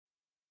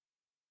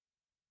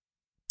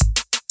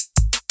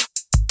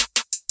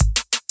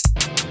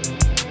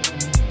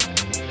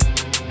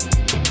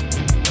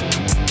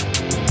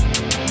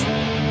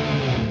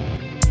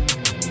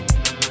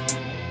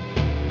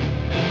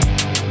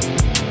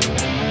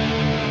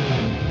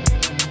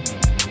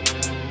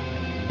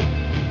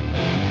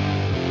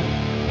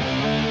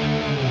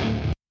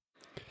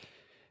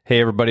Hey,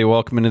 everybody,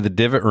 welcome into the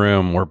Divot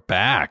Room. We're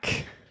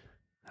back.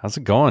 How's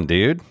it going,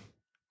 dude?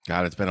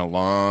 God, it's been a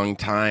long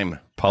time.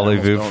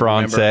 Parlez-vous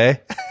français?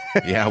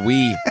 Yeah,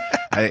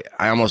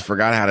 I almost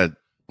forgot how to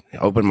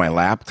open my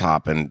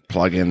laptop and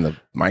plug in the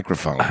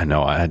microphone. I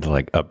know. I had to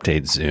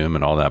update Zoom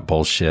and all that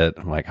bullshit.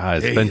 I'm like,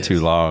 it's been too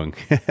long.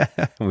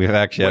 We've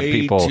actually had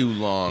people too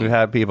long. We've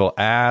had people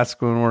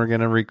ask when we're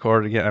going to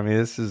record again. I mean,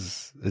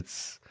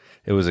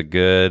 it was a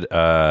good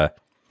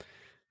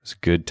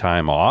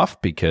time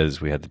off because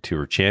we had the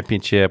Tour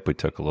Championship. We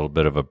took a little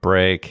bit of a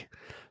break.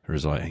 There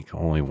was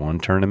only one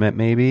tournament,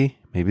 maybe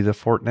the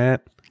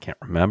Fortinet. I can't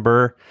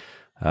remember.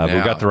 But we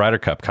got the Ryder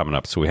Cup coming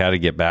up, so we had to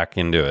get back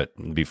into it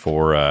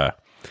before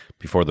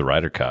the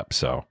Ryder Cup.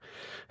 So,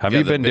 how have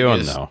you been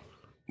doing though?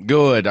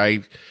 Good.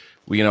 I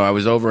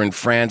was over in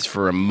France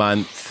for a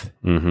month,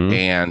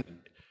 and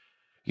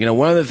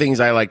one of the things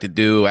I like to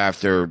do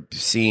after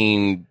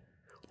seeing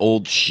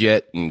old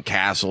shit and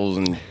castles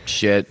and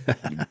shit,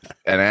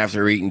 and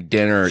after eating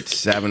dinner at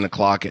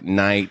 7:00 at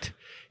night,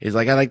 is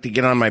I like to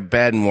get on my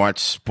bed and watch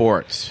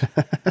sports.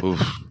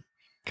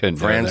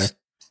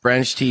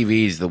 French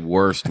TV is the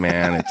worst,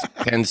 man. It's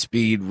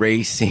 10-speed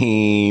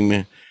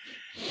racing,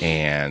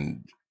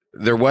 and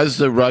there was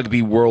the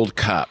Rugby World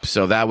Cup,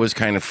 so that was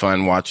kind of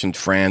fun watching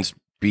France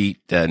beat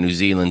New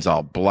Zealand's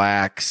All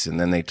Blacks, and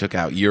then they took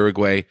out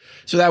Uruguay.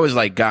 So that was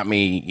got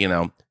me,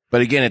 But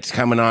again, it's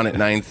coming on at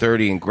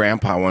 9:30, and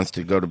Grandpa wants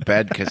to go to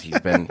bed because he's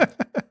been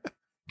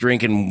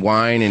drinking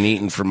wine and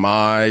eating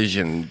fromage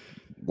and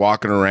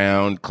walking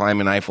around,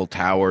 climbing Eiffel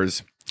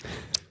Towers.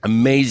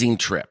 Amazing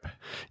trip.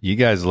 You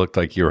guys looked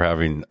like you were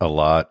having a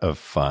lot of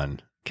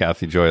fun.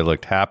 Kathy Joy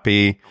looked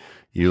happy.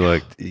 You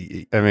looked,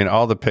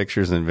 all the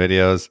pictures and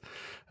videos,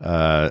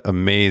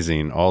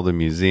 amazing. All the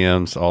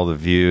museums, all the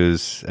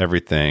views,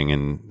 everything.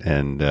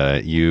 And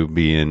you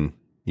being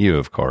you,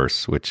 of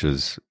course, which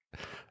is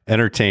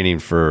entertaining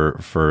for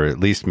at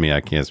least me.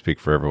 I can't speak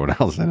for everyone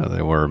else. I know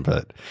they were,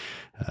 but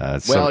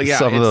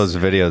some of those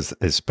videos,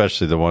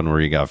 especially the one where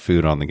you got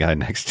food on the guy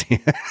next to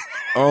you.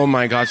 Oh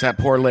my gosh, that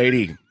poor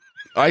lady.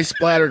 I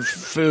splattered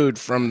food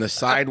from the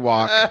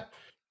sidewalk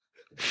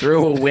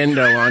through a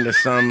window onto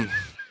some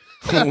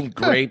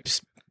grape's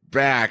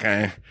back.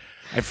 I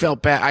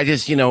felt bad. I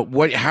just,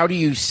 how do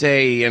you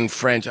say in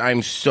French,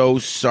 I'm so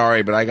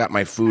sorry, but I got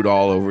my food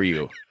all over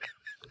you?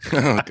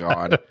 Oh,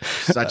 God.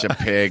 Such a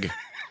pig.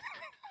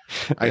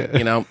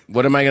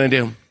 What am I going to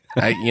do?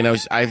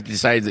 I've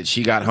decided that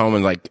she got home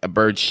and a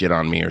bird shit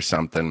on me or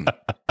something.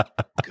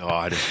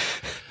 God.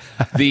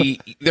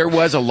 There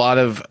was a lot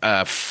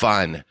of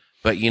fun.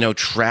 But,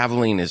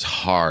 traveling is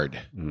hard.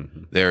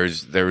 Mm-hmm.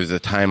 There was a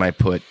time I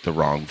put the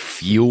wrong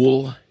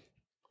fuel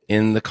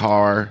in the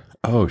car.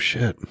 Oh,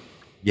 shit.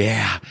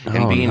 Yeah.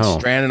 And being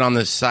stranded on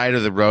the side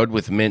of the road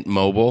with Mint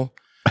Mobile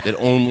that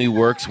only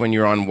works when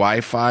you're on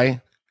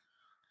Wi-Fi.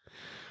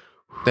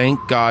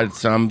 Thank God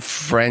some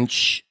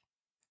French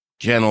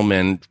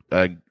gentleman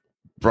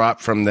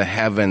brought from the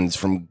heavens,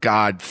 from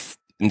God,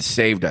 and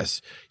saved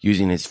us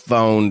using his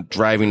phone,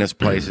 driving us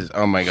places.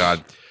 Oh, my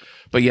God.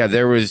 But yeah,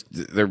 there was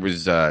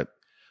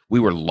we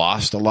were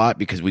lost a lot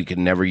because we could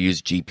never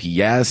use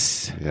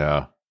GPS.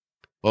 Yeah.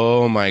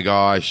 Oh my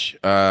gosh.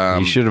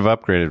 You should have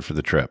upgraded for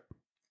the trip.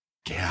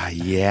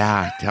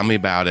 Yeah. Tell me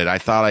about it. I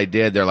thought I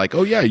did. They're like,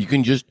 oh yeah, you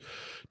can just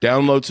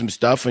download some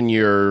stuff in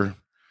your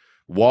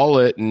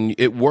wallet and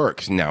it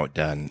works. No, it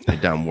doesn't.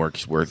 It doesn't work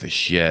worth a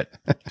shit.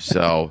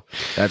 So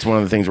that's one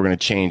of the things we're going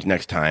to change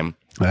next time.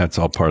 That's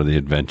all part of the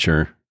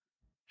adventure.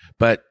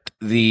 But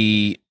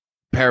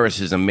Paris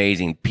is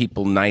amazing.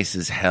 People nice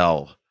as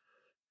hell.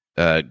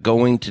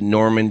 Going to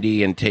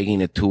Normandy and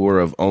taking a tour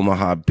of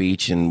Omaha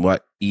Beach and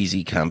what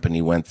Easy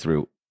Company went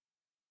through.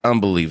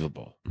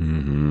 Unbelievable.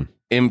 Mm-hmm.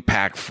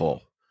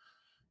 Impactful.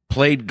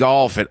 Played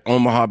golf at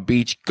Omaha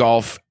Beach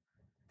Golf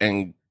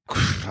and,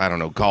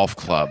 golf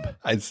club.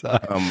 I saw.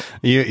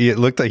 It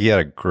looked like you had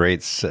a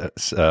great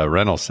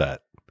rental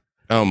set.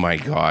 Oh, my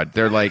God.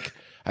 They're I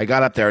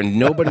got up there and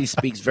nobody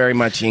speaks very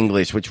much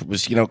English, which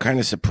was, kind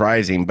of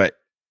surprising, but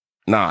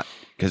not,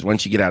 because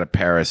once you get out of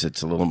Paris,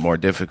 it's a little more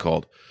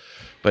difficult.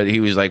 But he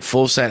was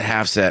full set,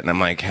 half set, and I'm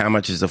like, how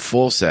much is a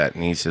full set?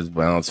 And he says,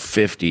 well, it's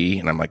 50,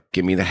 and I'm like,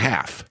 give me the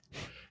half.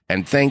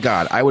 And thank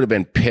God, I would have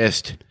been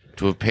pissed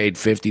to have paid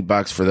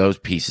 $50 for those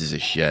pieces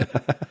of shit.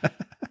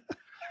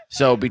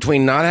 So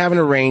between not having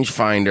a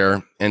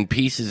rangefinder and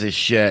pieces of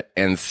shit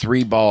and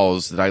 3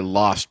 balls that I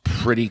lost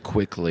pretty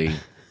quickly,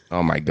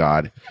 oh my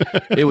God,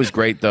 it was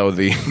great though.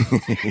 The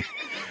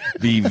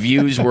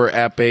views were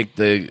epic.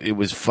 It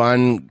was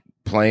fun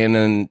playing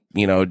in,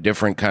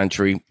 different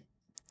country.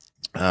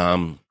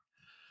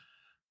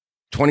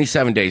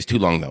 27 days, too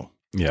long though.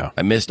 Yeah.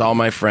 I missed all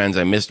my friends.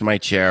 I missed my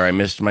chair. I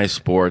missed my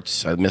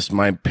sports. I missed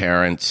my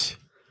parents.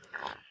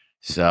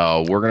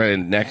 So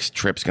next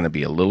trip's going to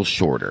be a little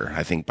shorter,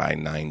 I think by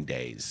 9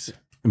 days.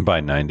 By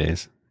 9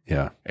 days.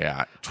 Yeah.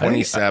 Yeah.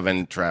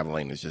 27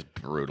 traveling is just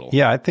brutal.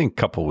 Yeah. I think a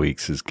couple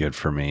weeks is good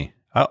for me.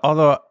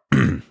 Although,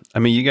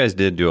 you guys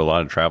did do a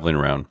lot of traveling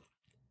around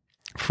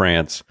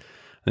France.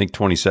 I think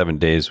 27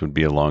 days would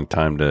be a long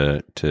time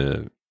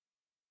to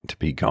to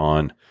be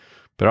gone.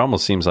 But it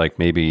almost seems like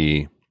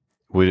maybe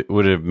would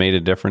it have made a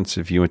difference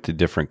if you went to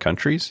different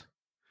countries?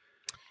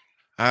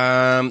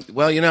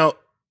 Well,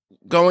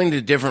 going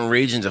to different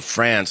regions of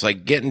France,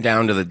 like getting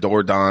down to the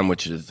Dordogne,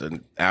 which is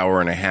an hour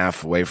and a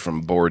half away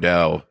from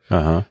Bordeaux.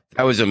 Uh-huh.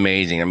 That was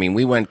amazing. I mean,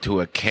 we went to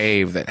a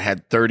cave that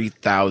had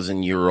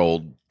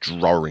 30,000-year-old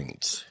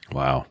drawings.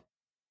 Wow.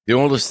 The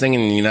oldest thing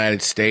in the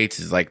United States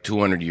is like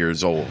 200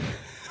 years old.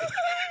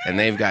 And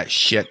they've got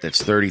shit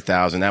that's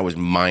 30,000. That was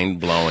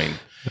mind-blowing.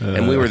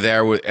 And we were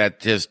there at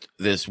just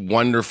this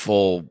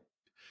wonderful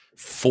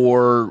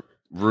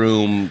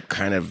 4-room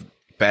kind of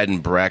bed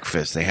and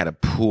breakfast. They had a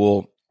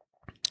pool.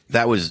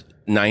 That was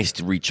nice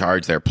to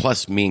recharge there.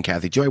 Plus, me and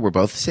Kathy Joy were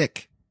both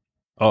sick.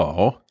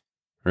 Oh,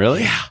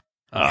 really? Yeah.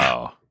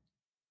 Oh.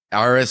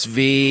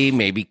 RSV,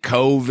 maybe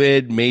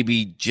COVID,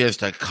 maybe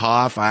just a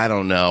cough. I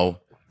don't know.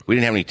 We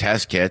didn't have any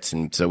test kits,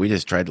 and so we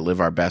just tried to live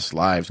our best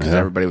lives because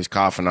everybody was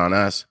coughing on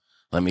us.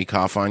 Let me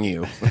cough on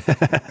you.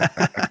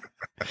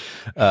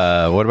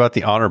 What about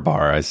the honor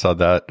bar? I saw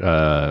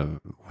that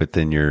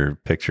within your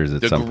pictures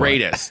at some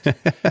point.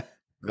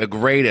 The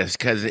greatest,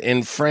 because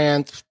in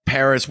France,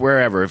 Paris,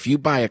 wherever, if you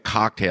buy a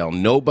cocktail,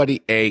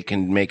 nobody, A,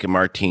 can make a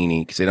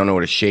martini because they don't know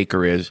what a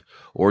shaker is,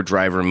 or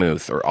dry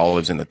vermouth, or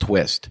olives in a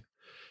twist.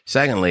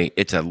 Secondly,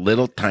 it's a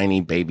little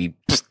tiny baby.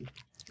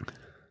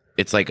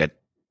 It's like a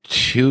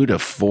 2 to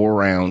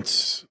 4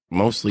 ounce,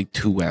 mostly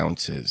 2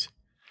 ounces.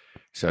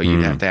 So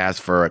you'd have to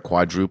ask for a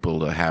quadruple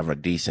to have a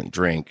decent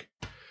drink.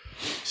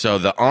 So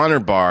the honor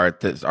bar,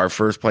 our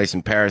first place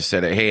in Paris,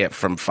 said, hey,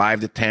 from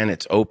 5 to 10,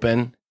 it's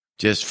open.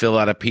 Just fill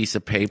out a piece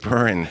of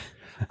paper. And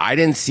I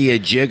didn't see a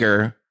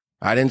jigger.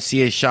 I didn't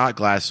see a shot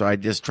glass. So I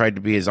just tried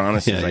to be as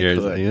honest as I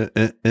could.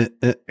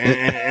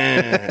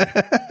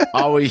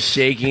 Always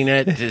shaking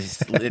it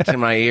to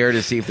my ear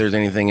to see if there's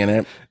anything in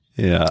it.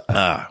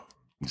 Yeah.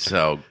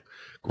 So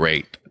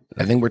great.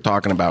 I think we're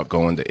talking about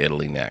going to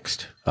Italy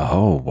next.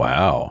 Oh,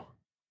 wow.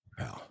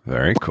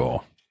 Very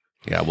cool.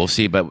 Yeah, we'll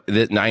see. But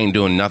I ain't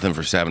doing nothing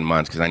for 7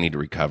 months because I need to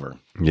recover.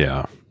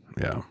 Yeah.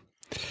 Yeah.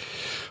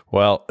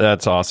 Well,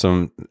 that's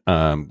awesome.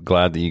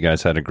 Glad that you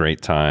guys had a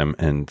great time,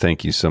 and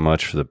thank you so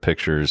much for the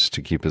pictures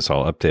to keep us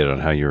all updated on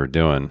how you were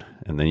doing.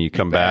 And then you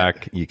come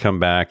back, you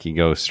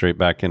go straight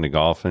back into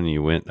golfing.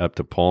 You went up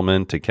to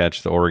Pullman to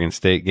catch the Oregon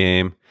State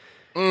game.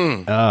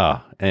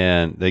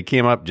 And they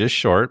came up just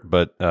short,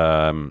 but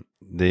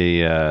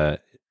they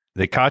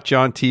caught you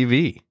on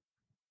TV.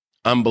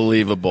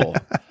 Unbelievable.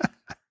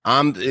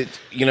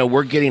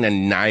 We're getting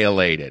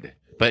annihilated.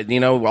 But,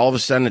 all of a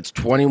sudden it's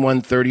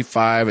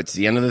 21-35. It's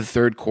the end of the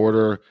third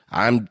quarter.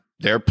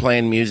 They're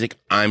playing music.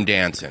 I'm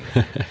dancing.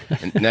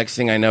 And next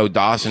thing I know,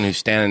 Dawson, who's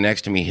standing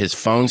next to me, his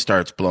phone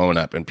starts blowing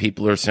up and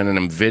people are sending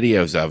him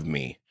videos of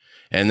me.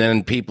 And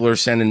then people are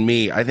sending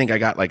me, I think I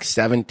got like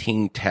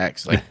 17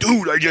 texts. Like,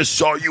 dude, I just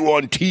saw you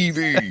on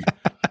TV.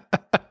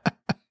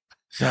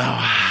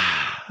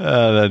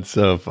 That's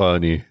so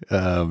funny.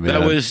 Oh,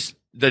 man.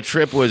 The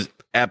trip was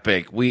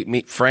epic.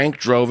 Frank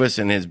drove us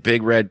in his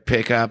big red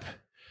pickup.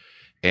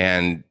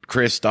 And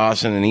Chris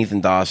Dawson and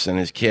Ethan Dawson,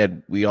 his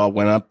kid, we all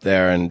went up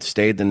there and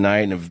stayed the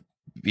night in a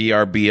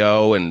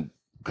VRBO. And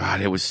God,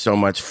 it was so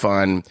much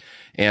fun.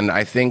 And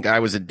I think I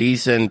was a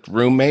decent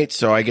roommate,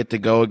 so I get to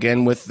go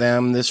again with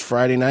them this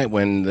Friday night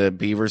when the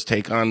Beavers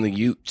take on the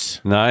Utes.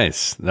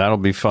 Nice. That'll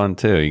be fun,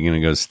 too. You're going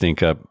to go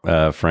stink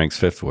up Frank's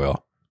fifth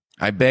wheel.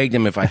 I begged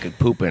him if I could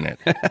poop in it.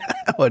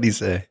 What'd he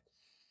say?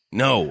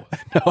 No.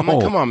 I'm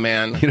like, come on,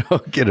 man. You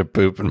don't get a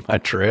poop in my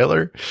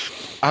trailer.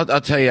 I'll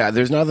tell you,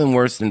 there's nothing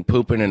worse than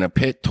pooping in a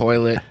pit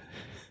toilet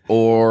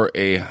or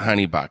a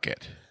honey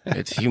bucket.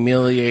 It's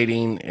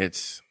humiliating.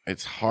 It's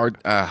hard.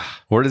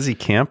 Where does he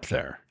camp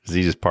there? Does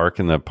he just park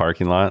in the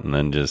parking lot and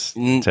then just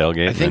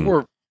tailgate? I think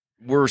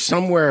we're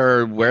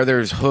somewhere where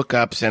there's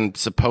hookups and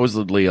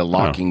supposedly a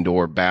locking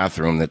door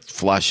bathroom that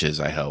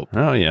flushes, I hope.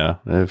 Oh, yeah.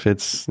 If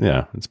it's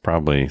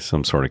probably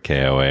some sort of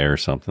KOA or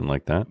something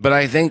like that. But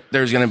I think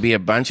there's going to be a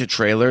bunch of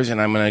trailers, and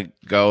I'm going to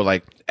go,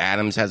 like,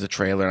 Adams has a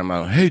trailer. I'm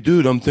like, hey,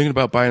 dude, I'm thinking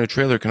about buying a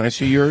trailer. Can I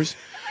see yours?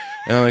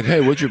 And I'm like, hey,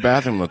 what's your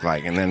bathroom look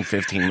like? And then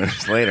 15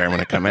 minutes later, I'm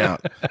going to come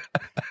out.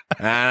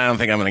 I don't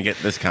think I'm going to get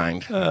this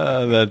kind.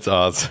 That's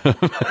awesome.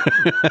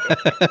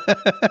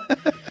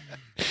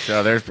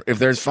 So if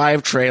there's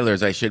 5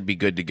 trailers, I should be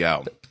good to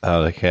go.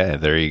 Okay,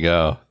 there you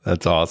go.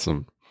 That's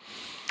awesome.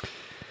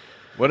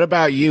 What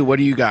about you? What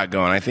do you got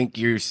going? I think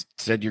you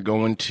said you're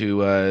going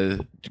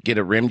to get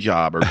a rim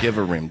job or give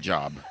a rim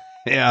job.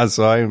 Yeah,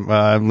 so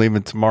I'm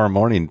leaving tomorrow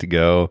morning to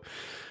go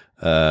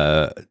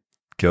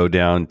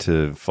down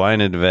to flying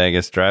into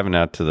Vegas, driving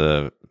out to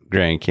the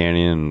Grand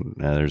Canyon.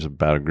 There's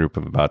about a group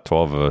of about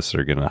 12 of us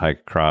that are going to hike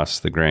across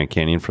the Grand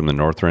Canyon from the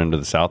north rim to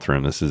the south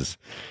rim. This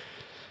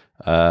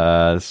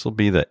will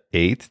be the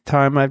 8th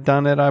time I've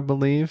done it, I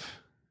believe.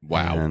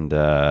 Wow. And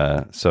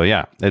so,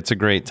 yeah, it's a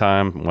great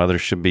time. Weather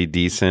should be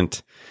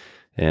decent.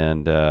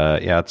 And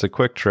it's a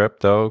quick trip,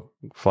 though.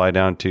 Fly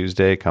down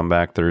Tuesday, come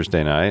back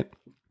Thursday night.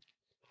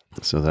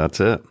 So that's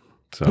it.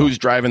 So who's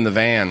driving the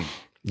van?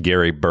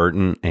 Gary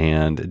Burton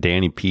and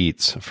Danny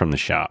Peets from the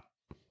shop.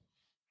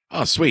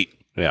 Oh, sweet.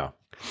 Yeah.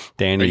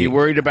 Danny, Are you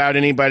worried about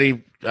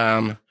anybody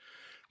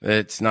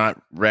that's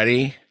not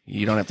ready?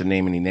 You don't have to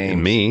name any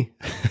names. Me?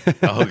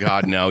 Oh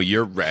God, no,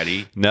 you're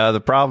ready. No, the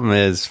problem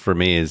is for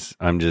me is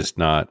I'm just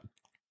not.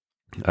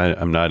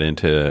 I'm not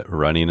into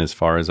running as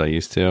far as I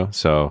used to.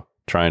 So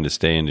trying to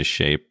stay into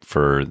shape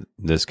for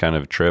this kind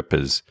of trip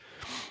is.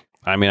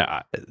 I mean,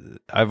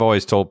 I've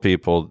always told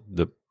people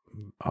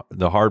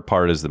the hard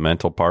part is the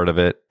mental part of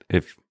it.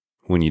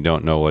 When you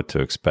don't know what to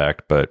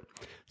expect, but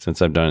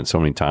since I've done it so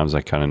many times,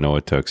 I kind of know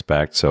what to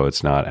expect. So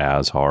it's not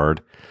as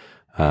hard.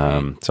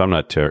 So I'm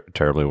not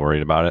terribly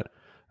worried about it.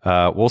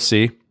 We'll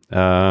see.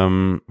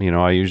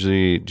 I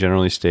usually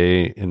generally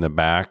stay in the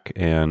back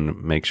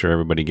and make sure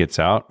everybody gets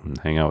out and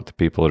hang out with the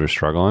people that are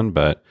struggling,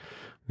 but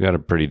we got a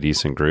pretty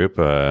decent group.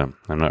 I'm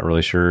not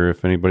really sure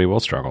if anybody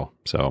will struggle.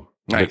 So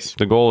nice.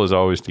 The goal is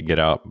always to get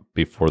out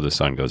before the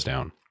sun goes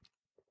down.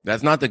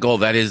 That's not the goal.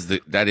 That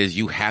is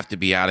you have to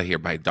be out of here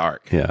by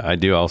dark. Yeah. I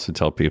do also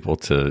tell people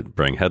to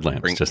bring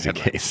headlamps in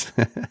case.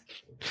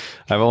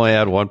 I've only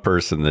had one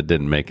person that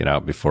didn't make it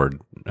out before it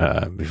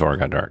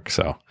got dark.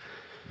 So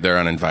they're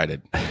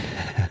uninvited.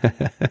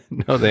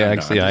 No, they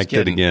actually hiked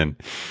it again.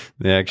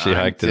 They actually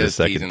hiked it a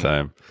second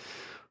time.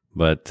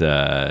 But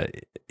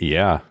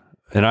yeah.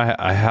 And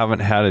I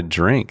haven't had a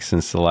drink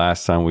since the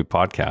last time we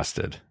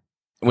podcasted.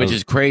 Which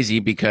is crazy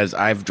because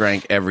I've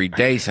drank every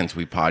day since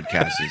we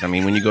podcasted. I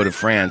mean, when you go to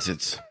France,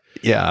 it's...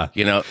 Yeah.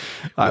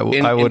 I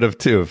would have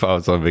too if I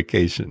was on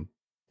vacation.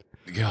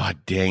 God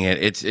dang it.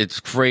 It's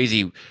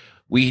crazy.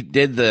 We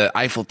did the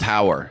Eiffel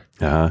Tower.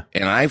 Uh-huh.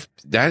 And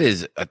that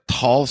is a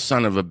tall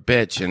son of a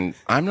bitch. And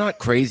I'm not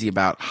crazy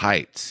about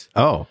heights.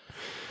 Oh.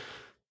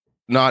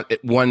 Not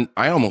one.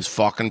 I almost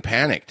fucking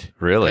panicked.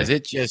 Really? Because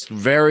it's just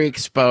very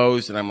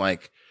exposed. And I'm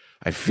like,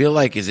 I feel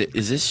like, is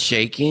this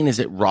shaking? Is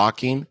it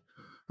rocking?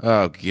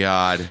 Oh,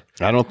 God.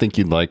 I don't think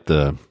you'd like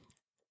the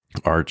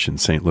arch in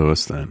St.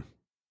 Louis then.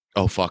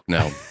 Oh, fuck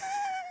no.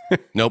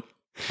 Nope.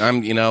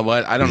 You know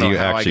what? I don't know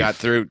how I got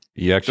through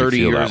 30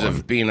 years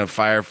of being a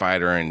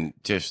firefighter and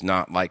just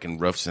not liking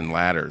roofs and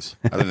ladders,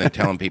 other than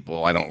telling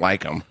people I don't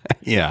like them.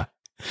 Yeah.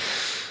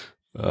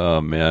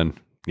 Oh, man.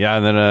 Yeah.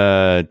 And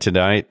then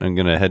tonight I'm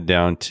going to head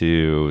down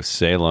to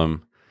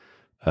Salem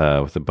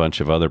with a bunch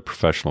of other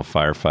professional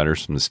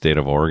firefighters from the state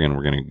of Oregon.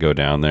 We're going to go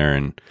down there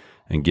and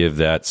give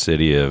that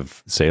city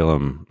of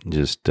Salem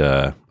just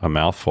a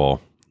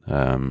mouthful.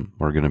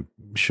 We're going to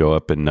show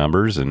up in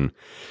numbers and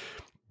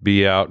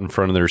be out in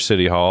front of their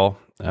city hall.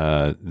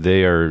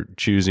 They are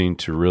choosing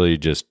to really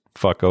just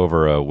fuck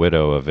over a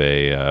widow of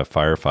a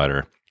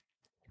firefighter,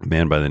 a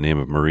man by the name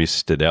of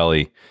Maurice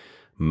Stadelli,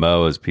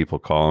 Mo as people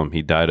call him.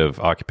 He died of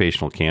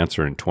occupational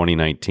cancer in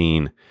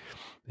 2019.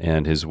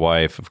 And his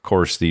wife, of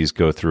course, these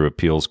go through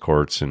appeals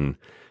courts, and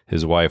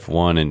his wife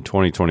won in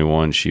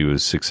 2021. She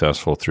was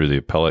successful through the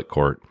appellate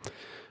court.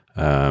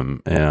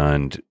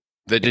 And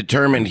they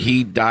determined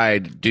he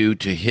died due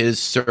to his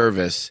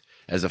service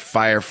as a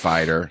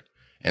firefighter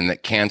and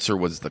that cancer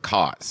was the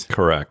cause.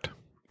 Correct.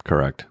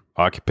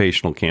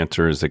 Occupational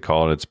cancer, as they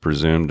call it, it's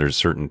presumed. There's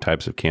certain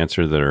types of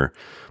cancer that are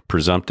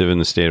presumptive in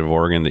the state of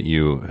Oregon that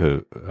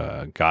you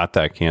got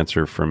that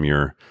cancer from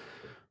your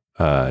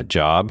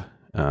job.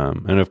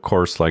 And of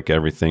course, like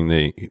everything,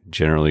 they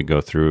generally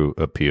go through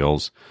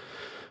appeals.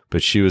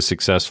 But she was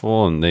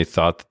successful, and they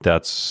thought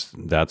that's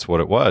what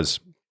it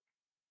was.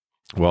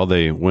 Well,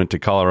 they went to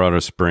Colorado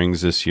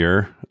Springs this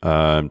year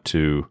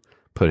to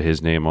put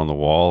his name on the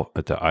wall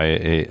at the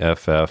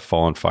IAFF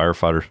Fallen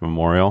Firefighters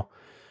Memorial.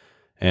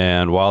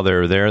 And while they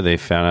were there, they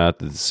found out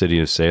that the city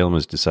of Salem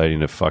is deciding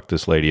to fuck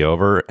this lady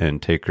over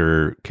and take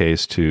her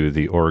case to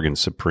the Oregon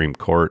Supreme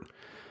Court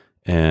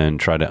and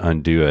try to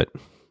undo it.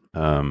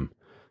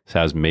 This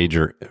has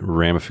major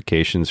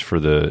ramifications for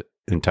the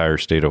entire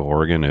state of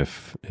Oregon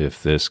if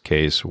this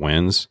case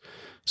wins.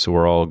 So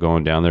we're all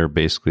going down there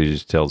basically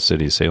just to tell the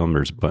city of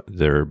Salem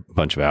they're a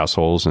bunch of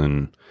assholes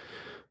and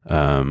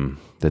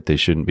that they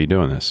shouldn't be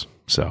doing this.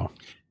 So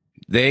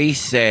they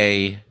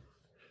say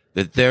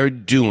that they're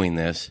doing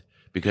this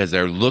because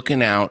they're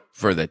looking out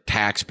for the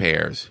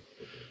taxpayers.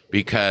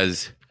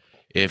 Because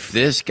if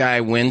this guy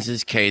wins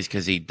his case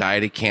because he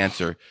died of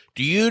cancer,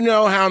 do you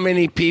know how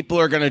many people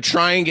are going to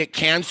try and get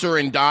cancer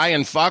and die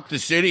and fuck the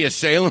city of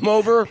Salem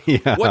over?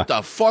 Yeah. What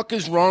the fuck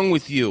is wrong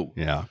with you?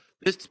 Yeah.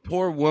 This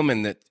poor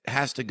woman that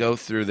has to go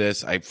through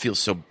this, I feel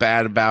so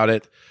bad about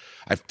it.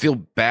 I feel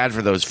bad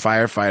for those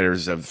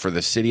firefighters for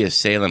the city of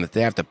Salem that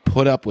they have to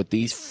put up with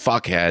these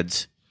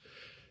fuckheads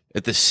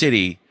at the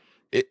city.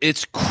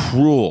 It's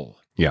cruel.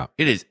 Yeah.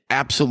 It is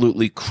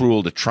absolutely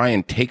cruel to try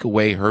and take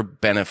away her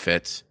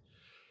benefits.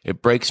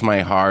 It breaks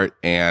my heart,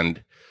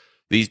 and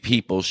these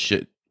people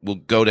will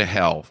go to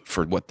hell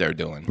for what they're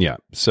doing. Yeah.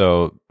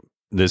 So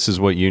this is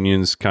what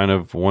unions kind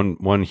of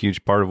one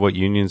huge part of what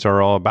unions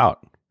are all about.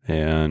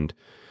 And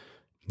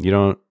you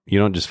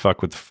don't just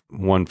fuck with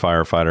one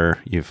firefighter,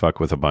 you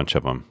fuck with a bunch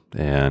of them.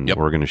 And Yep.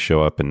 We're going to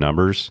show up in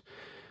numbers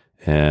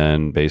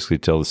and basically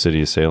tell the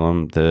city of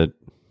Salem that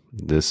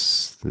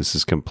this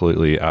is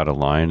completely out of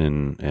line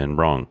and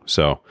wrong.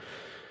 So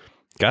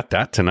got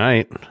that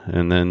tonight,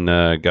 and then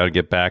got to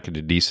get back at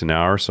a decent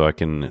hour so I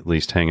can at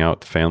least hang out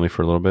with the family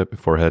for a little bit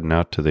before heading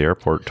out to the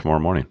airport tomorrow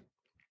morning.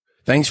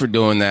 Thanks for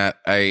doing that.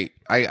 I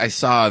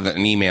saw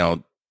an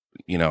email.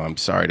 I'm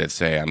sorry to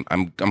say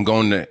I'm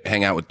going to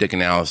hang out with Dick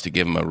and Alice to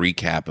give them a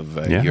recap of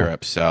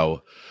Europe.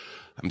 So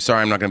I'm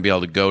sorry I'm not going to be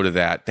able to go to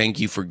that. Thank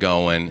you for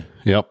going.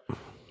 Yep.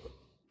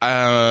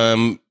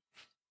 I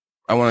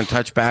want to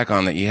touch back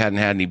on that. You hadn't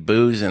had any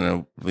booze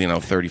in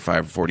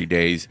 35 or 40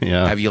 days.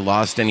 Yeah. Have you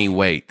lost any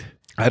weight?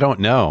 I don't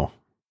know.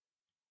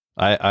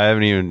 I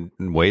haven't even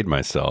weighed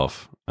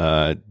myself.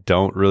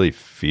 Don't really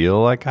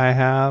feel like I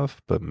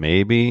have, but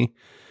maybe.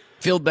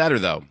 Feel better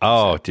though.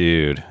 Oh,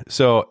 dude.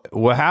 So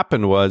what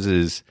happened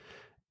is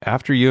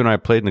after you and I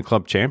played in the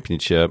club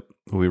championship,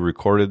 we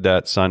recorded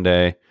that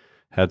Sunday,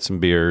 had some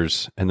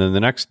beers, and then the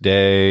next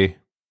day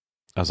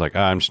I was like,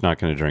 I'm just not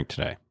going to drink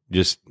today.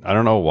 I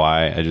don't know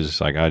why. I just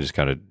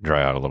got to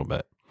dry out a little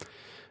bit.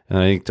 And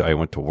I think I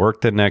went to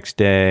work the next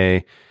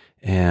day,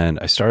 and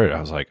I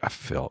was like, I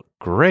felt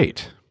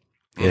great.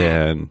 Mm-hmm.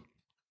 And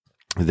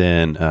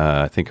then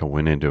I think I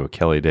went into a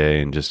Kelly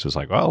day and just was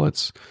like, well,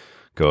 let's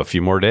go a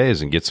few more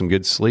days and get some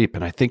good sleep.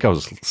 And I think I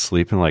was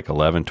sleeping like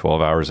 11,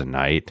 12 hours a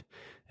night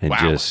and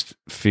just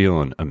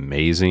feeling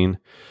amazing.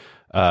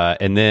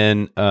 And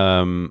then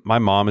my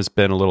mom has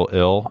been a little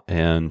ill.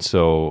 And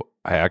so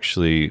I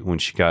actually, when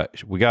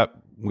we got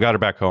her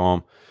back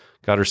home,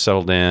 got her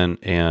settled in,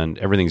 and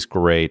everything's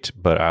great.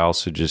 But I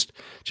also just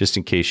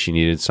in case she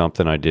needed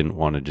something, I didn't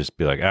want to just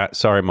be like,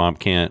 sorry, Mom,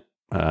 can't.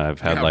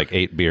 I've had like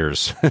 8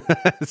 beers.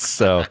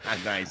 So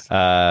nice.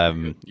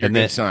 You're a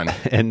good son.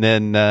 And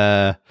then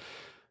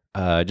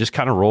just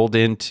kind of rolled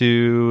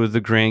into the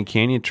Grand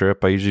Canyon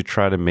trip. I usually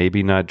try to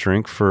maybe not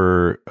drink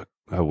for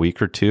a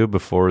week or two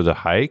before the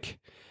hike,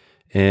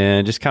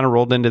 and just kind of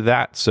rolled into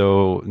that.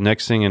 So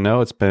next thing you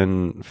know, it's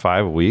been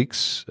 5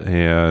 weeks,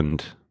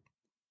 and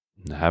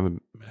I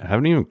haven't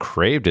even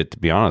craved it, to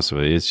be honest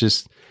with you. It's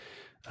just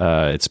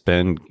it's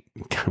been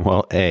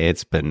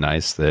it's been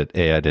nice that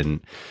I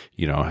didn't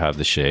have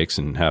the shakes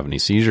and have any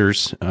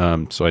seizures,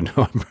 so I know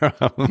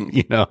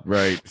I'm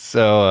right.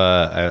 So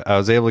I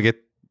was able to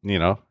get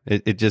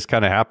it just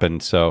kind of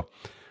happened. So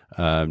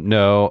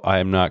no, I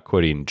am not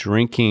quitting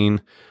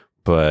drinking,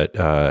 but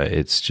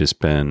it's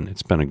been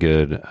a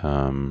good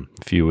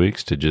few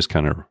weeks to just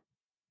kind of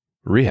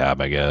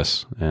rehab, I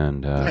guess.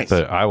 And nice.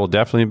 But I will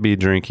definitely be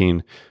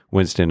drinking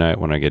Wednesday night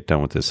when I get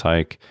done with this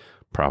hike.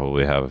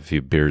 Probably have a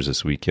few beers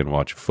this weekend,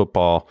 watch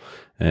football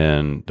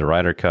and the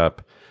Ryder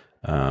Cup.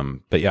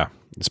 But yeah,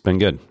 it's been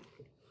good.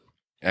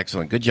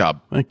 Excellent. Good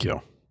job. Thank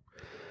you.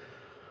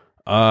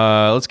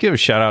 Let's give a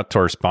shout out to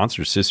our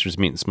sponsors, Sisters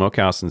Meat and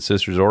Smokehouse in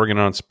Sisters, Oregon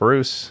on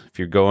Spruce. If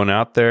you're going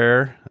out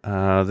there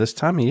this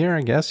time of year,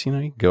 I guess, you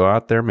can go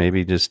out there,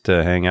 maybe just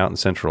hang out in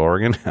Central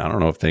Oregon. I don't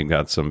know if they've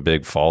got some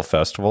big fall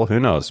festival. Who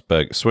knows?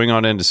 But swing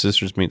on into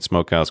Sisters Meat and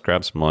Smokehouse,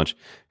 grab some lunch,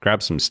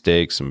 grab some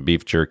steak, some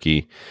beef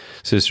jerky.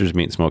 Sisters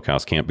Meat and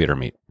Smokehouse, can't beat our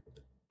meat.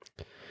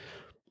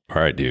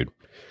 All right, dude.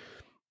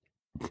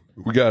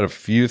 We got a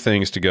few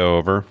things to go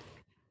over.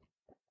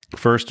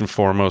 First and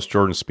foremost,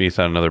 Jordan Spieth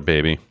had another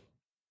baby.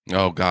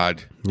 Oh,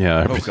 God.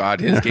 Yeah. Oh, God.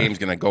 His game's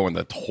going to go in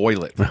the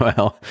toilet.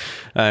 Well,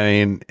 I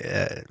mean,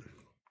 I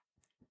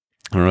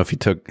don't know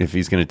if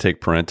he's going to take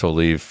parental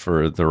leave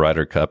for the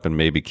Ryder Cup, and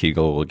maybe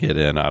Kegel will get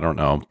in. I don't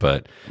know,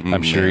 but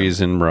I'm sure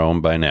he's in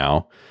Rome by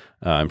now.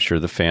 I'm sure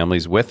the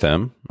family's with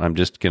him. I'm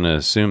just going to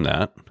assume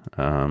that.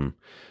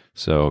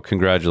 So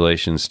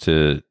congratulations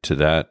to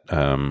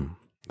that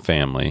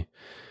family.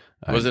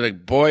 Was it a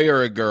boy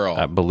or a girl?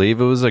 I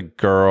believe it was a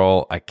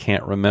girl. I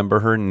can't remember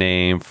her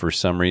name for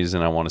some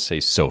reason. I want to say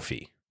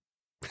Sophie.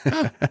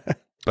 But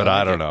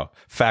I don't know.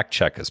 Fact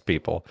check us,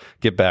 people.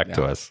 Get back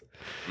to us.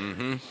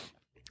 Mm-hmm.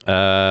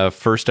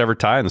 First ever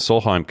tie in the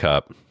Solheim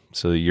Cup.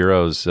 So the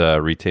Euros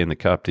retain the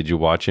cup. Did you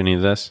watch any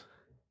of this?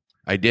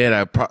 I did.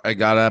 I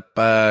got up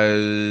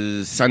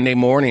Sunday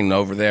morning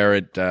over there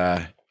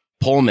at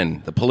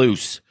Pullman, the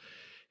Palouse,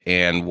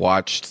 and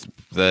watched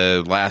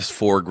the last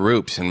 4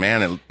 groups. And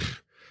man,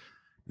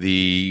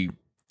 the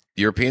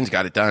Europeans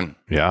got it done.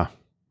 Yeah.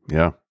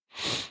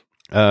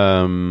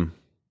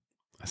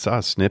 I saw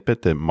a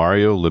snippet that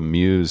Mario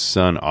Lemieux's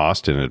son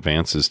Austin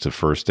advances to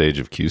first stage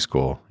of Q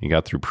School. He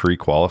got through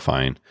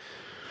pre-qualifying.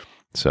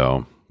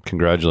 So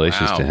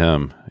congratulations to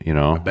him.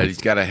 I bet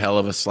he's got a hell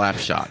of a slap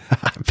shot.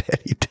 I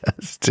bet he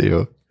does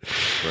too.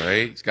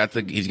 Right? He's got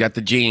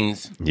the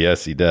genes.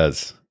 Yes, he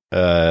does.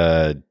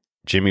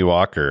 Jimmy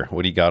Walker,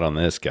 what do you got on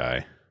this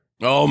guy?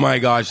 Oh my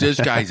gosh, this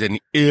guy's an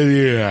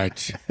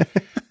idiot.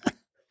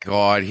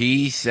 God,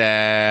 he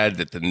said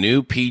that the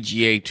new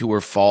PGA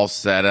Tour fall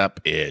setup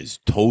is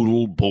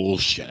total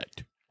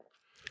bullshit.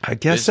 I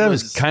guess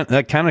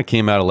that kind of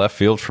came out of left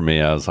field for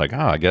me. I was like,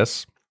 I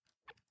guess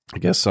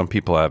some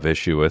people have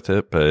issue with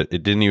it, but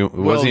it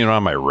wasn't even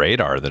on my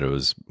radar that it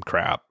was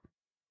crap.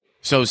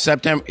 So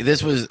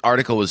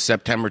article was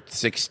September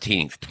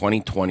 16th,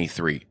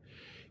 2023.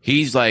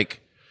 He's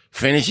like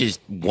finishes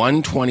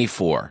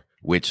 124,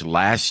 which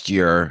last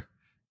year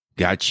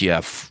got you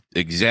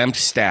exempt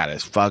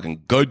status,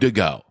 fucking good to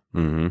go.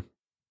 Mm-hmm.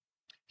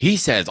 He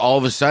says all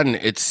of a sudden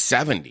it's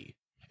 70,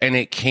 and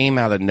it came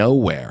out of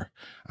nowhere.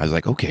 I was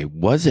like, okay,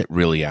 was it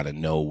really out of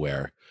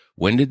nowhere?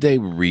 When did they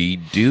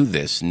redo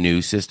this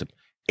new system?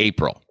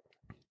 April.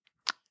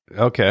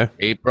 Okay.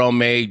 April,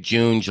 May,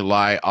 June,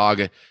 July,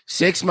 August.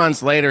 6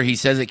 months later, he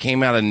says it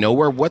came out of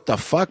nowhere. What the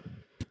fuck,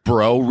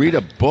 bro? Read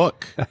a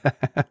book.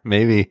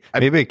 Maybe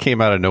it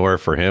came out of nowhere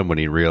for him when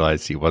he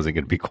realized he wasn't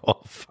going to be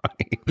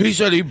qualifying. He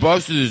said he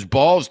busted his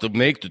balls to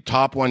make the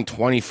top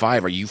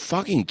 125. Are you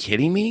fucking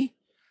kidding me?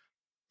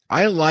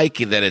 I like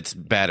that it's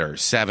better,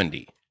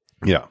 70.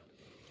 Yeah.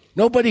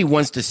 Nobody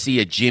wants to see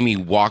a Jimmy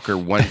Walker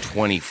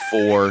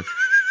 124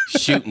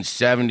 shooting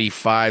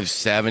 75,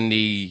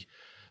 70.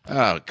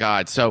 Oh,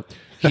 God. So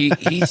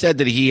he said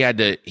that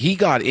he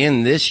got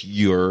in this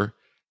year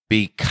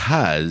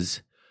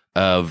because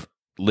of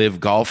live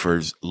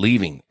golfers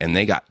leaving, and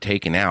they got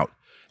taken out.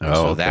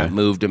 That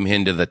moved him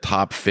into the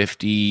top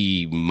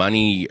 50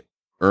 money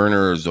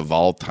earners of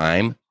all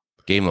time,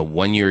 gave him a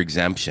 1-year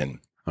exemption.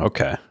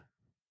 Okay.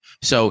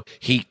 So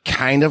he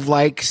kind of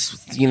likes,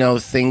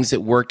 things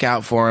that work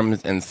out for him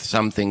and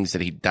some things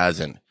that he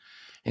doesn't.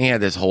 And he had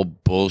this whole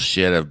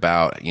bullshit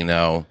about,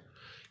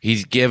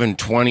 he's given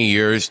 20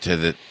 years to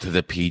the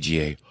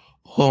PGA.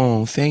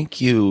 Oh,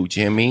 thank you,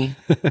 Jimmy.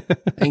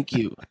 Thank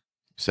you.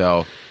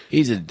 So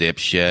he's a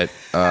dipshit.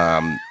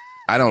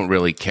 I don't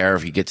really care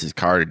if he gets his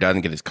card or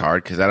doesn't get his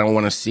card because I don't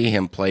want to see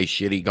him play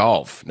shitty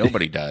golf.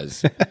 Nobody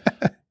does.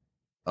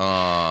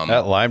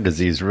 That Lyme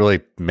disease really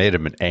made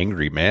him an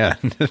angry man.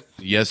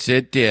 Yes,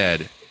 it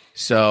did.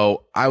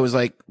 So I was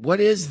like,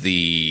 what is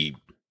the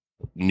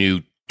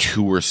new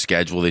tour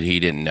schedule that he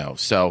didn't know?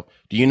 So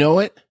do you know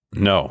it?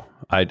 No,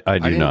 I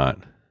do not.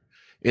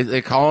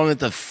 They're calling it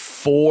the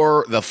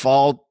fall,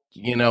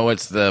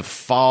 it's the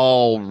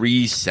fall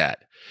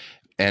reset.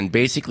 And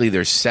basically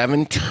there's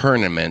 7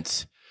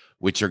 tournaments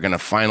which are going to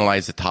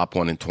finalize the top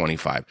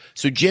 125.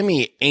 So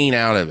Jimmy ain't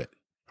out of it.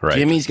 Right.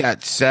 Jimmy's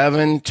got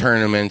 7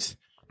 tournaments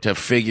to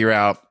figure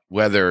out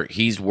whether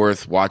he's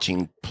worth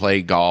watching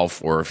play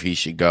golf or if he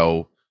should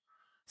go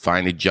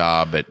find a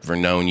job at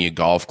Vernonia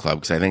Golf Club.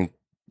 Because I think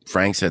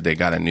Frank said they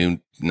got a new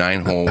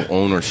 9-hole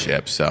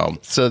ownership. So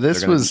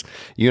this was,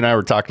 you and I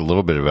were talking a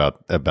little bit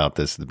about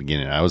this at the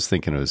beginning. I was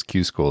thinking it was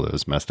Q School that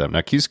was messed up.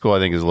 Now, Q School I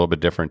think is a little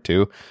bit different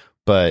too,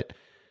 but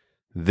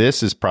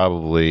this is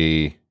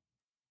probably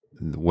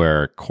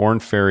where Korn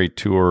Ferry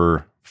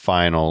Tour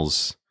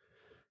finals,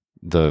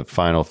 the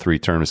final 3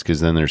 tournaments,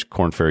 because then there's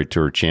Korn Ferry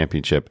Tour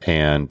Championship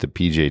and the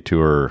PGA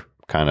Tour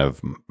kind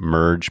of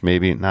merge,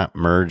 maybe not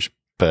merge,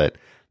 but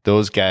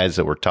those guys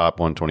that were top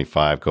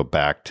 125 go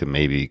back to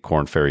maybe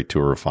Korn Ferry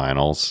Tour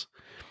finals.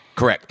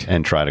 Correct.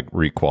 And try to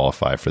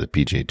requalify for the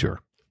PGA Tour.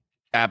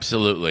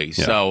 Absolutely.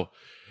 Yeah. So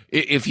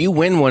if you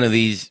win one of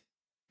these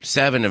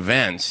 7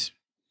 events,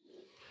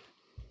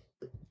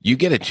 you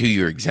get a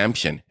 2-year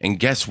exemption. And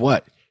guess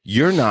what?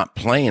 You're not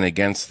playing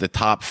against the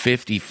top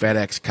 50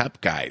 FedEx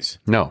Cup guys.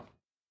 No.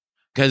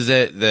 Because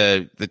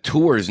the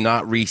tour is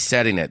not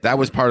resetting it. That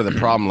was part of the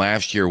problem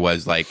last year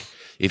was like,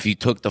 if you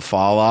took the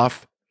fall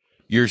off,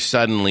 you're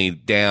suddenly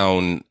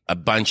down a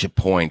bunch of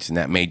points, and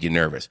that made you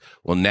nervous.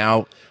 Well,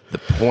 now the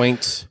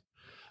points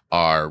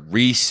are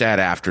reset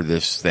after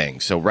this thing.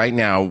 So right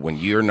now, when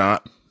you're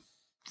not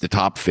the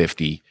top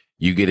 50,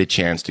 you get a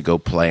chance to go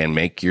play and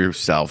make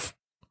yourself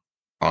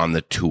on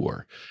the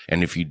tour.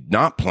 And if you're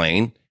not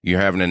playing, you're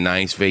having a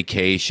nice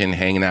vacation,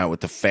 hanging out with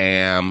the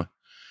fam,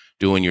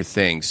 doing your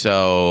thing.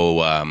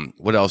 So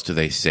what else do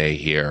they say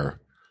here?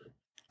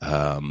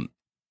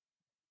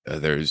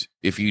 There's,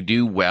 if you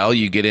do well,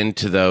 you get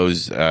into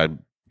those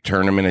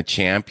Tournament of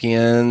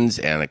Champions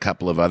and a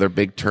couple of other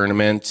big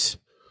tournaments.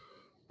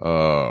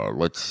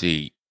 Let's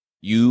see.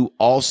 You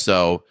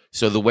also,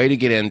 so the way to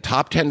get in,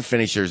 top 10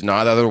 finishers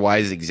not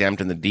otherwise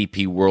exempt in the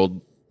DP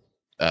World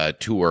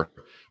Tour,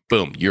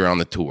 boom, you're on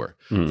the tour.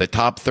 The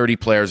top 30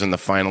 players on the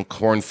final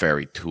Korn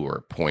Ferry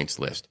Tour points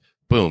list,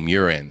 boom,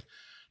 you're in.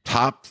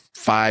 Top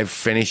 5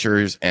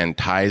 finishers and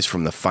ties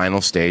from the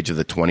final stage of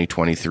the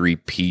 2023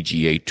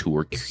 PGA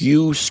Tour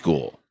Q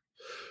School,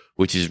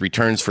 which is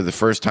returns for the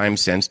first time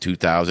since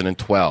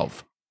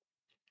 2012.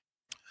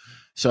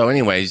 So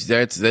anyways,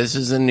 this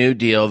is a new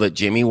deal that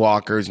Jimmy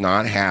Walker's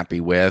not happy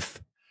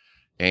with.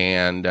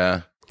 And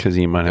because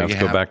he might have to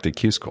go back to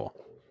Q School.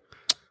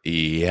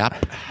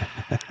 Yep.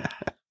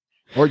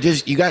 Or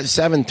just, you got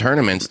 7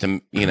 tournaments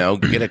to,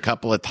 get a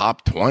couple of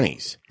top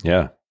 20s.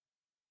 Yeah.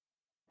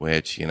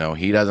 Which,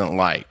 he doesn't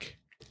like.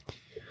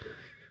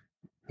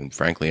 And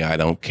frankly, I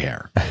don't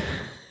care.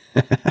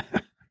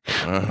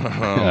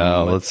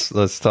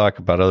 Let's talk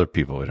about other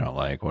people we don't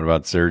like. What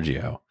about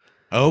Sergio?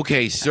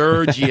 Okay,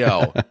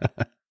 Sergio.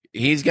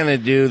 He's going to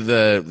do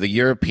the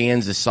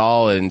Europeans a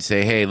solid and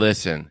say, hey,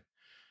 listen,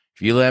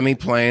 if you let me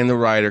play in the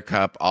Ryder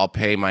Cup, I'll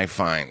pay my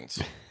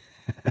fines.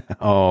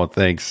 Oh,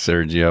 thanks,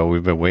 Sergio.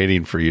 We've been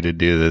waiting for you to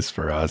do this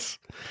for us.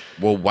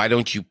 Well, why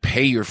don't you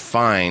pay your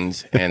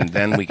fines and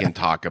then we can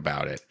talk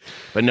about it?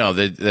 But no,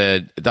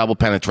 the double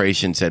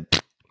penetration said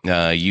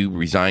you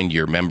resigned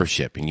your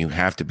membership and you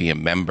have to be a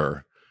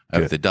member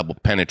of the double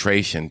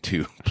penetration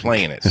to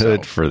play in it.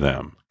 Good for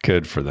them.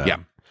 Good for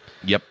them.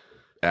 Yep.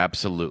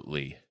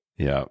 Absolutely.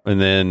 Yeah. And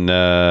then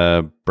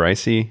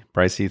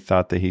Brycey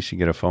thought that he should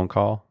get a phone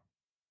call.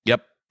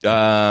 Yep.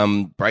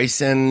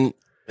 Bryson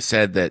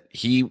said that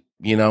he,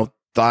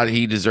 thought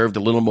he deserved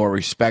a little more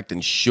respect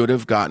and should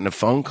have gotten a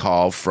phone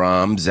call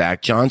from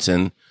Zach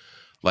Johnson.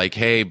 Like,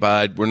 hey,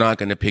 bud, we're not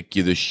going to pick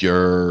you this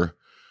year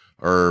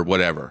or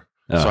whatever.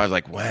 So I was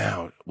like,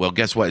 wow. Well,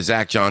 guess what?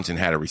 Zach Johnson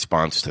had a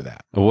response to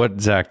that. What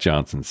did Zach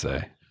Johnson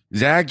say?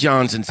 Zach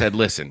Johnson said,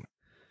 listen,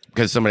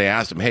 because somebody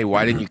asked him, hey,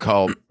 why didn't you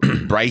call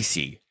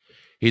Brycey?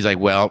 He's like,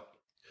 well,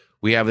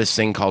 we have this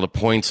thing called a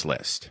points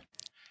list.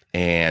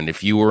 And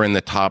if you were in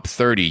the top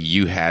 30,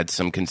 you had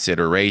some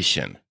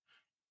consideration.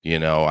 You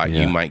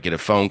might get a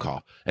phone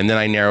call. And then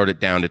I narrowed it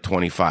down to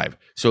 25.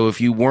 So if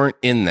you weren't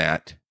in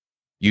that,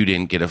 you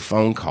didn't get a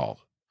phone call.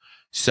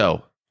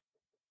 So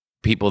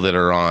people that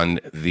are on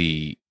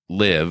the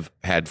Live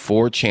had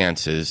 4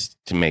 chances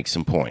to make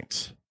some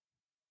points.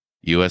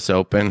 U.S.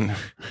 Open,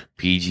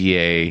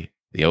 PGA,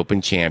 the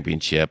Open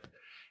Championship,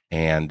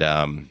 and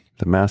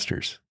the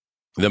Masters.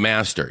 The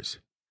Masters.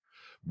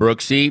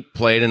 Brooksy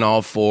played in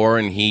all 4,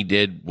 and he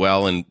did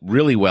well and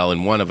really well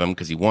in one of them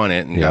because he won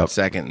it and got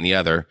second in the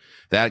other.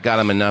 That got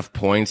him enough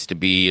points to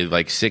be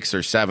like 6th or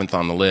 7th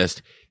on the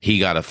list. He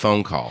got a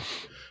phone call.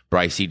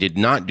 Brycey did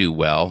not do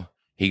well.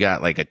 He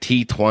got like a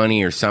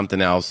T20 or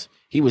something else.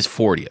 He was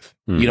 40th.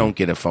 You don't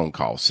get a phone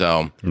call.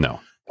 So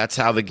no, that's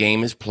how the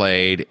game is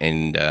played,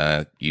 and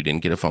you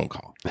didn't get a phone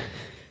call.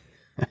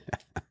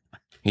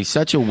 He's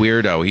such a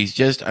weirdo. He's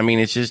just,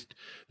 it's just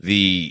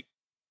the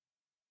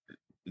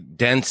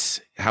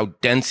how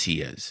dense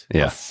he is.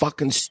 Yeah. How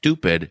fucking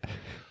stupid.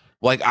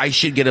 Like, I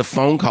should get a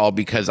phone call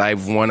because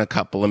I've won a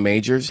couple of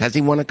majors. Has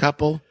he won a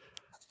couple?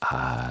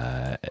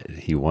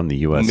 He won the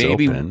U.S.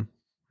 Open,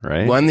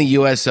 right? Won the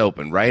U.S.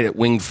 Open, right, at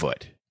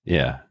Wingfoot.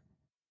 Yeah.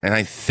 And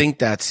I think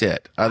that's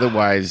it.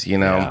 Otherwise, he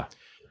might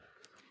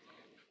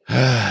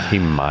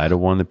have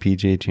won the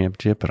PGA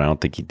Championship, but I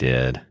don't think he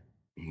did.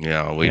 We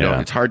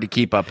don't. It's hard to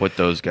keep up with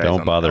those guys.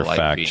 Don't bother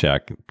fact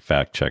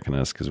checking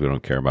us because we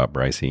don't care about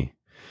Brycey.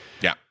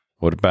 Yeah.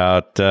 What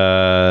about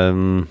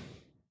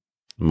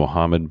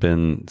Mohammed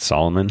bin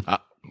Salman?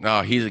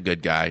 No, he's a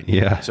good guy.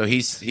 Yeah. So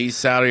he's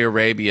Saudi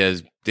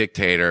Arabia's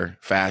dictator,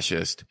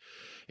 fascist.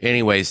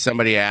 Anyways,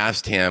 somebody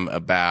asked him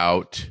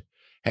about,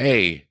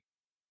 hey,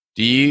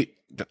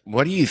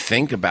 what do you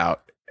think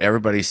about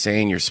everybody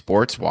saying you're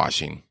sports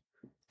washing?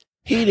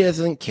 He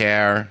doesn't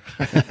care.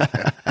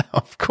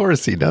 Of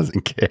course he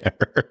doesn't care.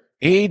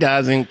 He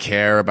doesn't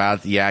care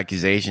about the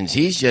accusations.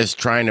 He's just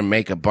trying to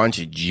make a bunch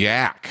of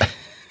jack.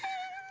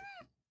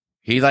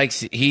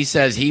 He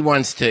says he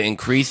wants to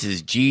increase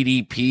his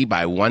GDP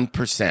by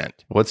 1%.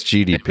 What's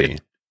GDP?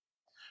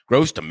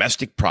 Gross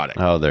domestic product.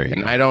 Oh, there you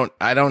go. And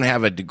I don't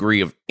have a degree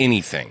of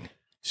anything.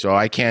 So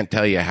I can't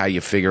tell you how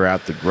you figure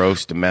out the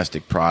gross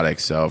domestic product.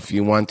 So if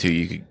you want to,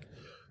 you could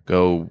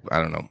go, I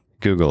don't know,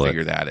 Google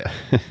figure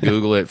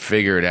Google it,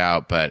 figure it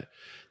out. But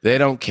they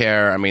don't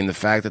care. The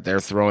fact that they're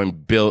throwing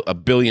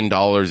 $1 billion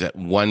at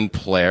one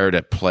player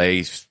to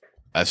play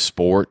a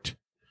sport.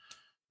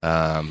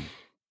 They're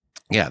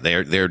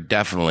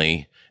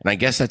definitely, and I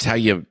guess that's how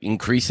you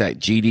increase that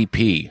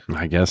GDP.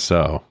 I guess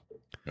so.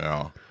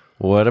 Yeah.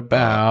 What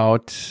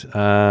about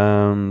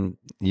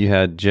you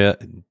had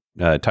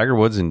Tiger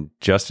Woods and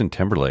Justin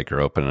Timberlake are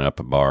opening up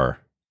a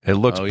bar. It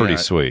looks pretty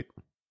sweet.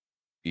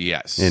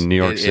 Yes. In New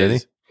York City?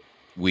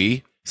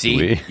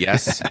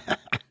 Yes.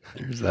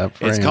 There's that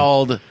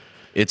frame.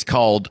 It's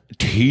called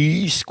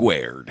T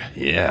Squared.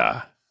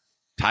 Yeah.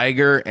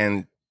 Tiger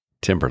and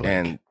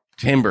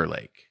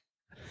Timberlake.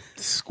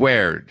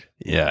 Squared.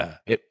 Yeah.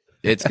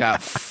 It's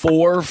got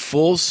 4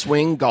 full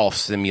swing golf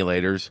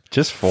simulators.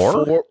 Just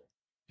 4?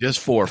 Just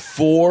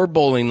 4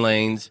 bowling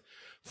lanes,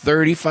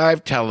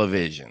 35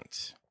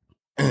 televisions.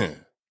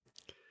 And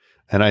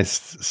I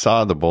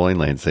saw the bowling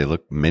lanes. They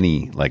look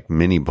like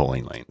mini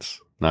bowling lanes,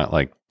 not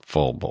like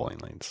full bowling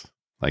lanes.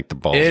 Like the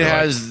balls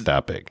are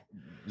that big.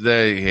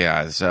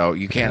 So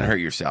you can't hurt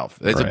yourself.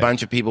 There's a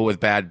bunch of people with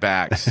bad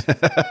backs.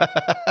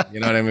 You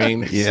know what I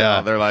mean? Yeah.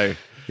 So they're like,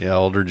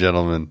 older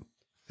gentlemen.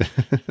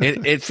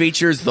 It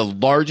features the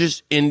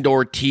largest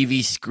indoor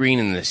TV screen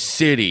in the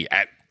city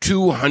at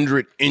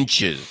 200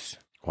 inches.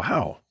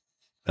 Wow.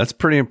 That's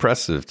pretty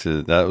impressive.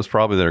 That was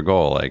probably their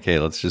goal. Like, hey,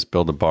 let's just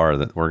build a bar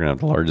that we're going to have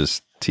the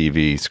largest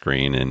TV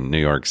screen in New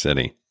York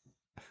City.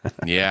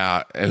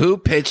 Yeah. Who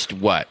pitched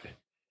what?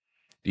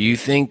 Do you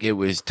think it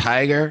was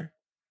Tiger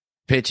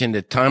pitching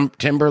to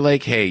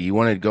Timberlake? Hey, you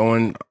want to go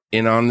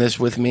in on this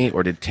with me?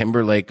 Or did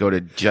Timberlake go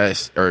to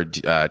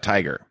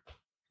Tiger?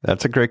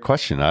 That's a great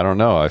question. I don't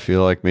know. I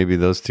feel like maybe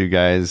those two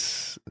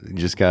guys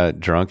just got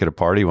drunk at a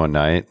party one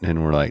night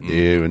and were like,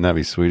 dude, wouldn't that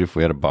be sweet if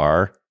we had a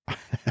bar?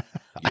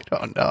 I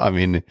don't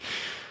know.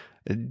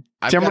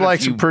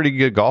 Timberlake's a pretty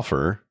good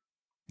golfer.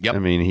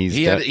 Yep.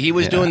 He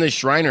was doing the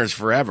Shriners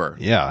forever.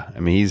 Yeah.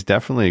 He's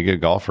definitely a good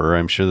golfer.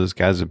 I'm sure those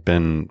guys have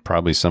been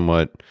probably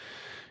somewhat,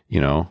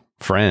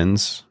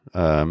 friends,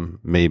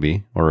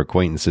 maybe, or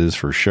acquaintances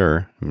for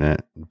sure.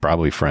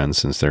 Probably friends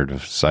since they're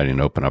deciding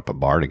to open up a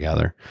bar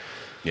together.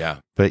 Yeah.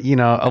 But, you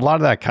know, a lot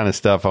of that kind of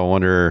stuff, I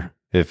wonder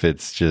if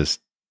it's just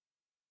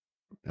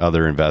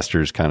other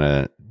investors kind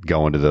of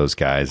going to those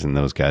guys and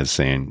those guys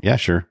saying, yeah,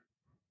 sure.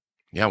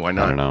 Yeah, why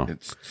not? I don't know.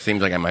 It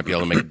seems like I might be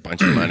able to make a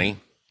bunch of money,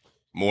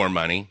 more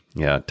money.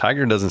 Yeah,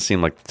 Tiger doesn't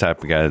seem like the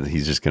type of guy that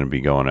he's just going to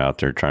be going out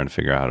there trying to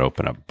figure out how to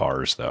open up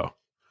bars, though.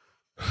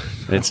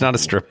 It's not a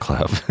strip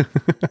club.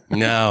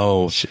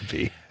 No. Should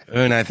be.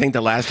 And I think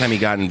the last time he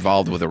got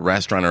involved with a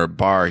restaurant or a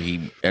bar,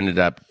 he ended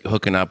up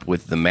hooking up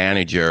with the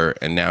manager,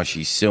 and now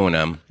she's suing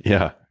him.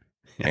 Yeah.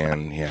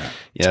 And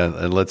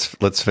and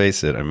let's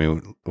face it. I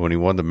mean, when he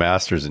won the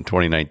Masters in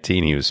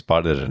 2019, he was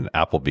spotted at an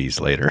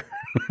Applebee's later.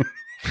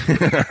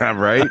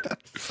 Right?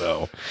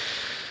 So,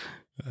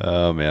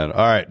 oh man.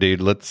 All right,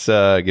 dude. Let's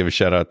give a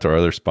shout out to our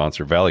other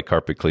sponsor, Valley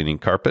Carpet Cleaning,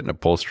 Carpet and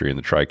Upholstery in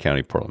the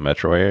Tri-County Portland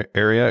metro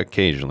area,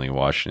 occasionally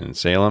Washington and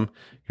Salem.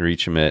 You can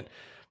reach them at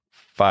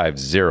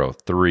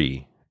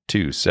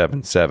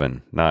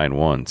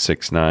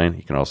 503-277-9169.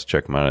 You can also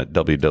check them out at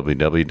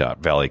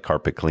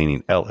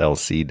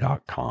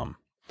www.valleycarpetcleaningllc.com.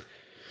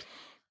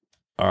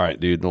 All right,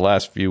 dude. The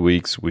last few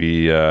weeks,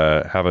 we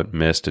haven't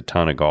missed a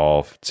ton of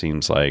golf. It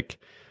seems like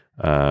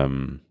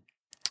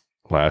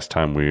last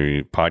time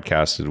we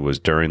podcasted was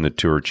during the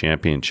Tour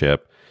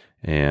Championship,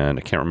 and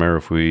I can't remember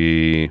if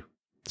we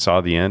saw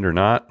the end or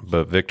not,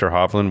 but Victor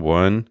Hovland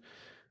won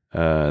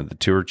the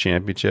Tour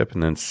Championship,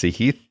 and then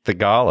Sahith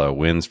Theegala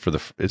wins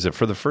is it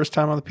for the first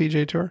time on the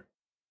PGA Tour?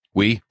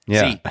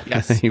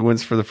 Yes. He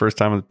wins for the first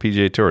time on the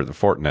PGA Tour, the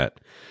Fortinet.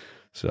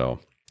 So,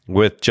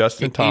 with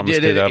Justin Thomas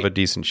did have a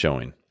decent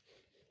showing.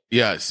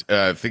 Yes,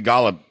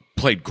 Theegala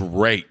played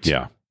great.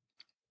 Yeah.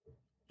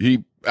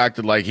 He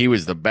acted like he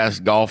was the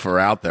best golfer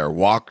out there.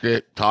 Walked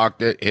it,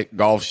 talked it, hit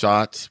golf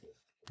shots.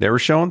 They were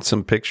showing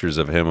some pictures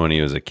of him when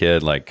he was a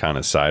kid, like kind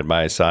of side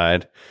by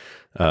side.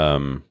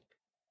 And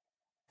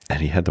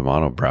he had the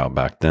monobrow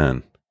back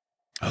then.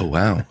 Oh,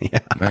 wow. Yeah.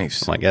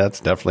 Nice. I'm like, yeah, that's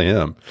definitely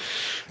him.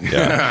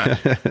 Yeah.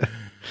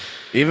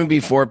 Even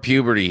before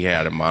puberty, he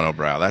had a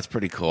monobrow. That's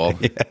pretty cool.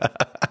 Yeah.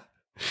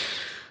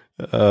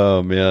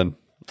 Oh, man.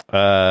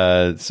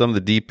 Some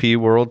of the DP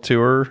World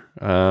Tour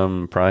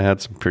probably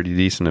had some pretty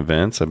decent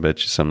events. I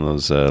bet you some of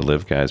those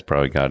live guys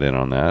probably got in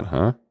on that,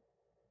 huh?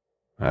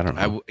 I don't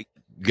know.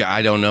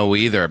 I don't know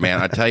either,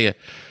 man. I tell you,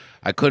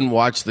 I couldn't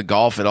watch the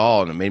golf at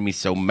all, and it made me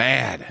so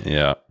mad.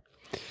 Yeah.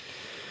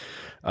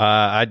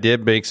 I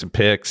did make some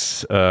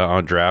picks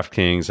on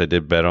DraftKings. I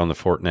did bet on the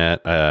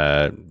Fortinet.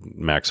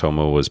 Max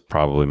Homa was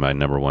probably my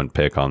number one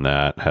pick on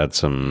that.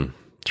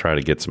 Try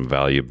to get some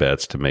value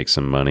bets to make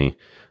some money.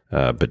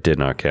 But did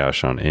not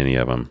cash on any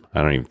of them.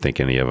 I don't even think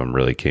any of them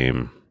really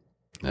came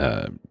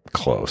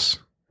close.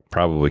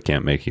 Probably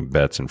can't make any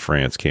bets in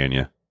France, can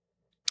you?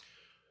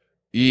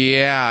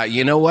 Yeah,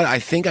 you know what? I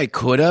think I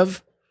could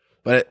have,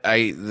 but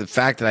the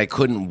fact that I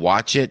couldn't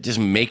watch it, just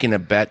making a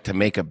bet to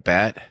make a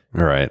bet,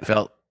 right,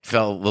 felt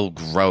a little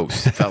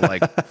gross. It felt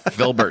like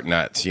Filbert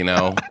nuts, you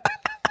know?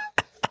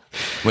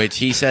 Which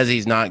he says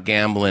he's not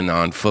gambling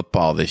on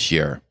football this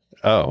year.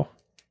 Oh,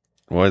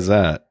 why is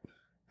that?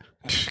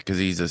 Because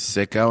he's a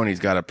sicko and he's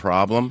got a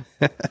problem.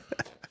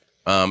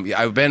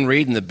 I've been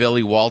reading the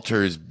Billy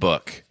Walters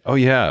book. Oh,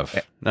 you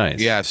have?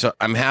 Nice. Yeah, so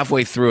I'm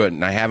halfway through it,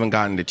 and I haven't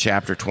gotten to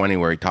chapter 20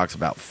 where he talks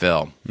about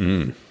Phil.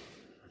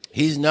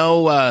 He's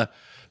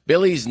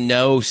Billy's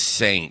no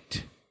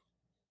saint.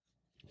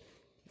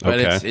 But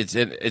okay.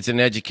 it's an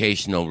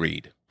educational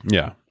read.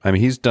 Yeah. I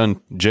mean, he's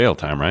done jail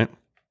time, right?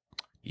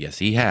 Yes,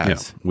 he has. Yeah,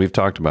 we've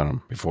talked about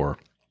him before.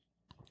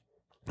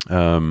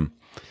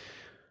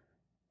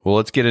 Well,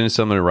 let's get into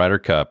some of the Ryder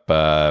Cup.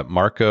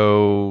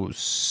 Marco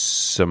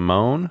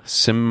Simone.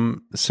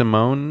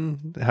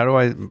 How do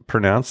I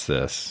pronounce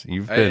this?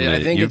 You've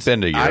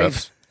been to Europe.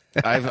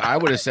 I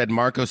would have said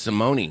Marco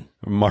Simone.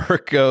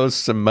 Marco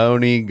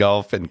Simone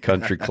Golf and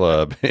Country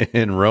Club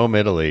in Rome,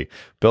 Italy,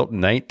 built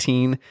in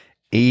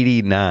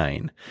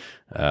 1989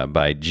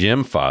 by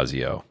Jim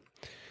Fazio.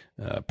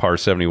 Par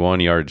 71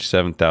 yards,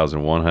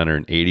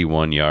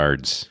 7,181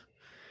 yards.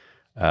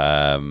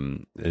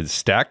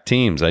 Stacked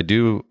teams. I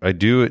do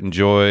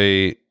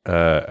enjoy.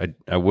 I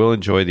will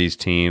enjoy these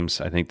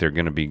teams. I think they're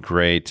going to be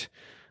great.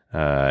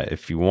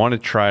 If you want to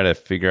try to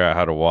figure out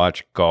how to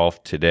watch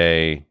golf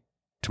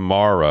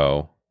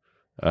tomorrow,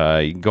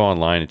 you can go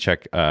online and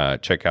check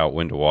out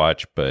when to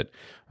watch. But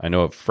I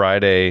know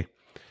Friday,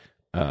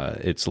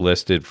 it's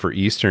listed for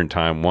Eastern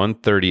time,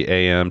 1:30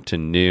 a.m. to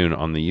noon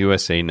on the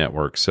USA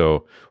Network.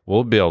 So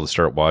we'll be able to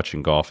start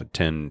watching golf at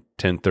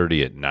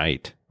 10:30 at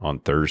night on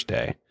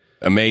Thursday.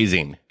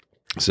 Amazing.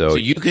 So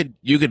you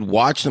could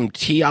watch them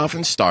tee off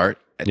and start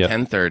at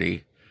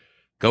 10:30,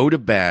 go to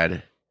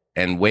bed,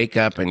 and wake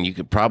up, and you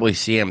could probably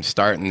see them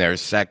starting their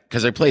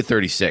because they play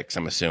 36.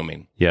 I'm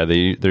assuming. Yeah,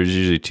 there's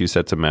usually two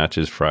sets of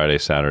matches, Friday,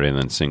 Saturday, and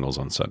then singles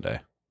on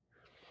Sunday.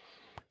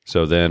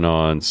 So then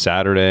on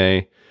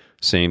Saturday,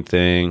 same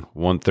thing,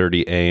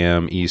 1:30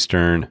 a.m.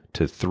 Eastern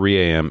to 3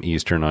 a.m.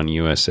 Eastern on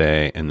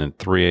USA, and then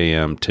 3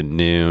 a.m. to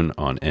noon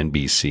on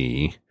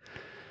NBC.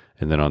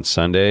 And then on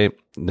Sunday,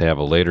 they have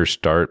a later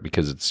start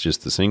because it's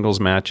just the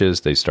singles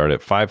matches. They start at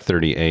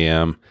 5:30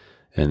 a.m.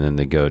 and then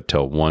they go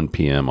till 1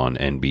 p.m. on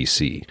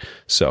NBC.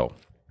 So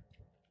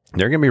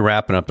they're going to be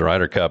wrapping up the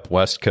Ryder Cup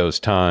West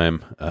Coast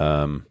time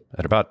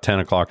at about 10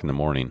 o'clock in the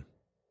morning.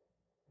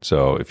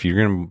 So if you're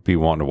going to be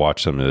wanting to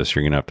watch some of this,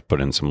 you're going to have to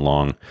put in some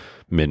long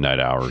midnight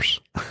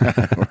hours.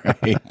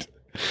 Right.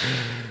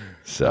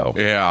 So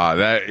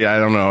I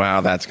don't know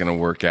how that's going to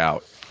work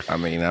out. I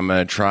mean, I'm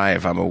going to try.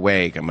 If I'm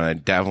awake, I'm going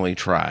to definitely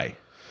try.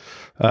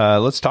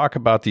 Let's talk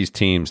about these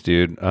teams,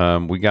 dude.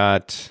 We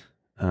got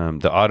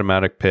the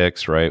automatic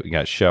picks, right? We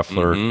got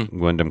Scheffler,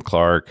 Wyndham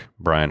Clark,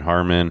 Brian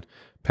Harmon,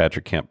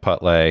 Patrick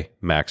Kemp-Putley,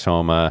 Max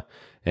Homa,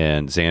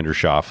 and Xander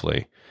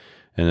Schauffele.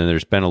 And then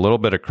there's been a little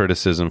bit of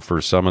criticism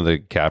for some of the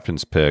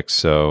captain's picks.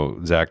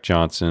 So Zach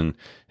Johnson,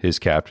 his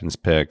captain's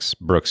picks,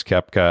 Brooks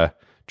Koepka,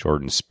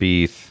 Jordan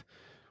Spieth,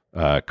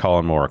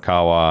 Colin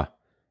Morikawa,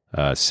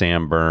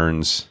 Sam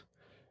Burns,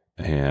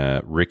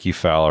 Ricky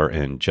Fowler,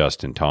 and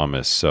Justin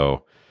Thomas.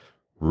 So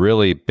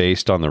really,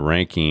 based on the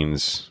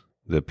rankings,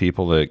 the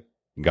people that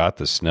got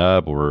the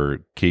snub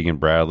were Keegan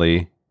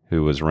Bradley,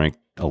 who was ranked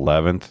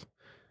 11th,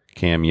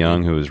 Cam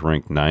Young, who was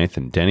ranked 9th,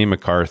 and Denny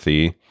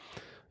McCarthy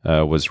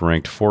was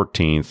ranked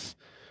 14th.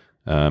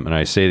 And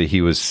I say that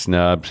he was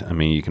snubbed. I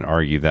mean, you can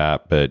argue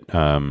that, but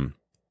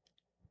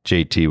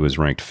JT was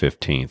ranked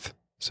 15th.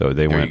 So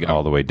they went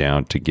all the way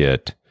down to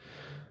get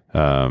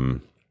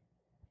JT.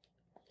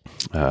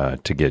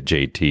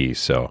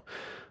 So,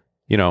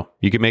 you know,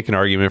 you can make an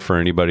argument for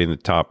anybody in the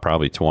top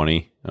probably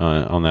 20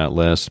 on that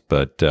list,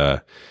 but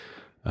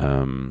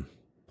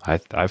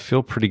I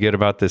feel pretty good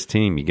about this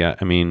team.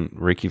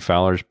 Ricky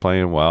Fowler's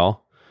playing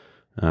well.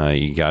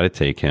 You got to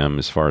take him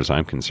as far as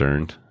I'm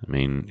concerned. I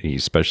mean,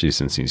 especially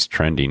since he's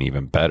trending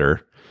even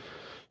better.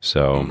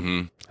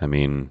 So, I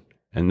mean,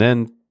 and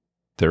then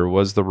there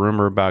was the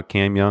rumor about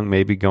Cam Young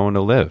maybe going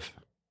to Live.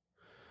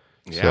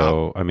 Yeah.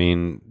 So, I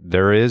mean,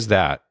 there is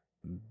that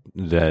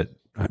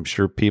I'm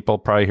sure people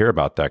probably hear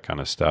about that kind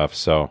of stuff.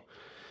 So,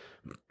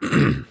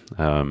 what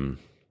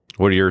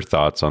are your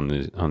thoughts on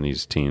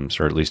these teams,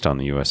 or at least on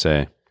the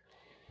USA?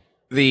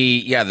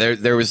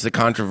 There was the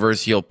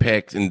controversial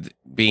pick and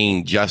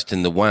being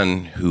Justin, the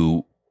one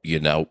who,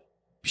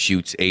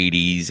 shoots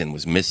 80s and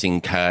was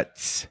missing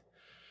cuts.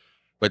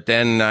 But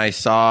then I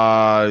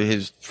saw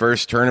his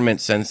first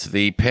tournament since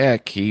the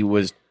pick. He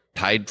was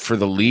tied for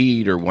the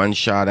lead or one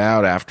shot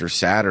out after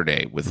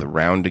Saturday with a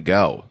round to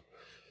go.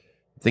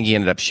 I think he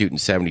ended up shooting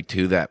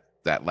 72 that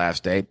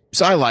last day.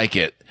 So I like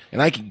it, and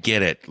I can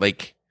get it.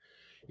 Like,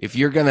 if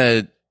you're going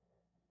to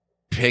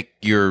pick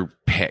your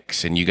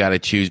picks and you got to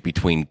choose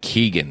between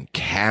Keegan,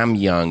 Cam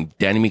Young,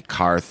 Denny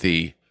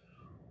McCarthy,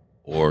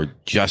 or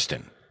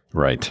Justin.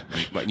 Right.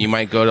 You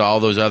might go to all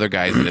those other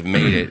guys that have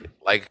made it.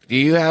 Like, do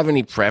you have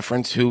any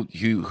preference who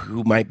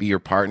might be your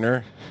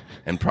partner?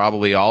 And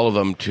probably all of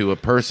them to a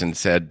person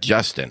said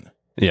Justin.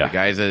 Yeah. The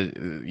guy's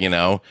and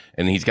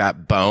he's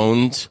got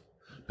Bones,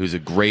 who's a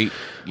great,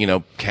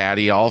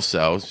 caddy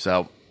also.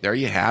 So there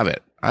you have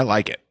it. I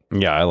like it.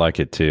 Yeah, I like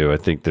it too. I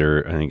think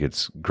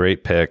it's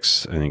great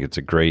picks. I think it's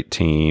a great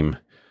team.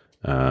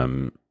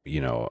 Who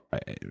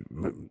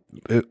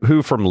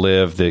from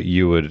Live that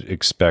you would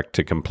expect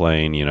to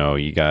complain?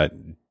 You got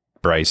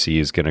Brycey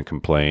is going to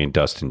complain.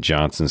 Dustin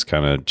Johnson's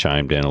kind of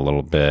chimed in a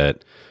little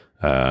bit.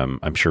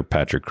 I'm sure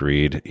Patrick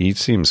Reed, he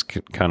seems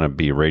kind of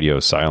be radio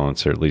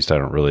silence, or at least I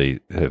don't really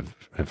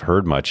have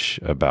heard much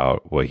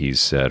about what he's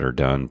said or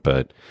done.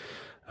 But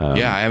I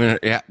haven't.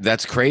 Yeah,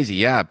 that's crazy.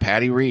 Yeah,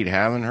 Patty Reed,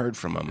 haven't heard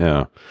from him.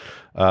 Yeah.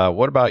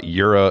 What about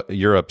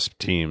Europe's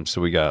team?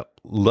 So we got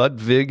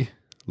Ludwig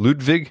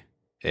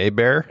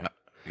Abear.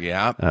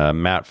 Yeah.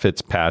 Matt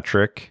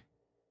Fitzpatrick,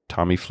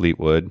 Tommy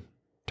Fleetwood,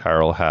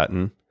 Tyrrell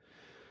Hatton,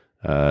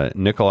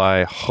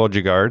 Nikolai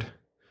Hogegaard,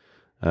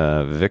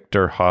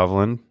 Victor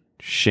Hovland,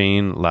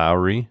 Shane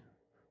Lowry,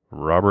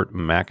 Robert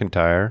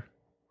McIntyre,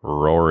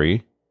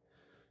 Rory,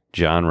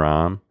 John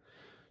Rahm,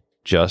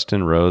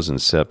 Justin Rose,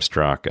 and Sepp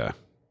Straka.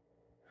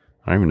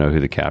 I don't even know who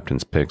the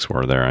captain's picks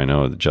were there. I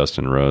know that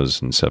Justin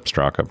Rose and Sepp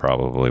Straka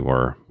probably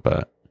were,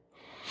 but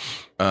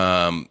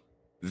I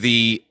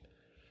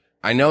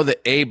know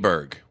that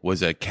Aberg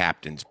was a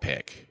captain's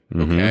pick.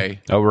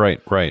 Okay. Oh, right.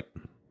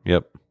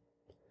 Yep.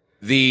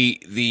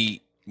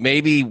 The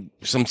maybe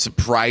some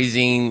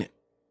surprising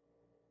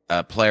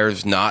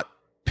players not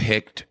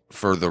picked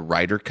for the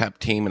Ryder Cup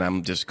team, and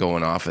I'm just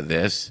going off of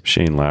this.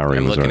 Shane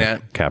Lowry was our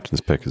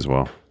captain's pick as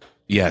well.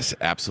 Yes,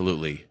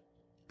 absolutely.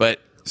 But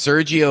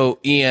Sergio,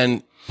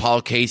 Ian,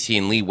 Paul Casey,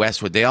 and Lee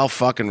Westwood, they all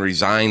fucking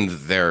resigned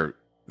their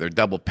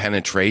double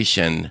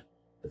penetration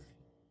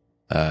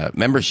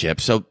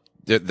membership. So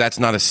that's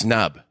not a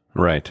snub.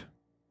 Right.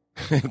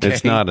 Okay?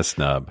 It's not a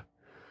snub.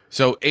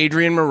 So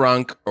Adrian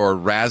Marunk or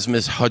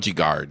Rasmus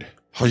Højgaard.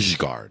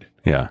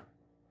 Yeah.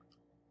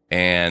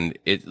 And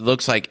it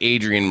looks like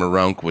Adrian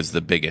Marunk was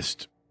the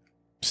biggest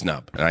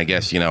snub. And I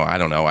guess, I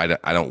don't know. I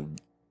don't,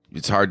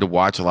 it's hard to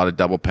watch a lot of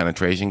double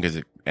penetration because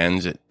it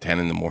ends at 10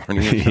 in the morning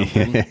or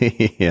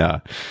something. Yeah.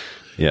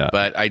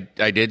 But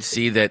I did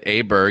see that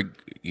Aberg,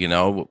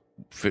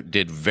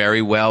 did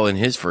very well in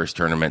his first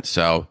tournament.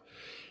 So,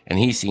 and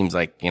he seems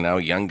like,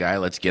 young guy,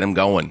 let's get him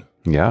going.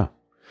 Yeah.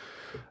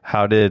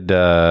 How did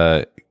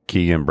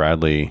Keegan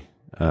Bradley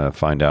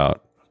find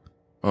out?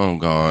 Oh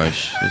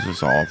gosh, this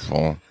is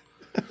awful.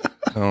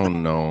 Oh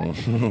no.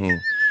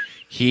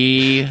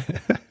 He's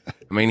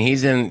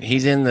in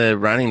the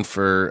running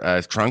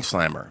for Trunk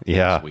Slammer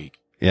this week.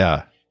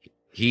 Yeah.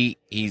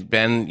 He's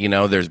been,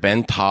 there's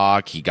been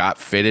talk. He got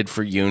fitted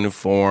for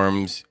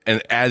uniforms,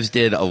 and as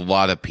did a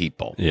lot of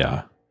people.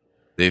 Yeah.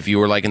 If you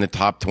were like in the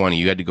top 20,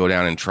 you had to go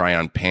down and try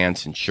on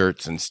pants and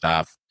shirts and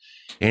stuff.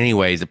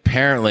 Anyways,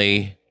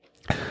 apparently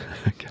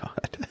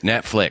God.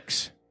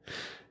 Netflix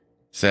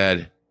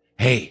said,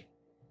 "Hey,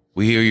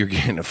 we hear you're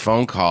getting a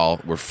phone call.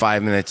 We're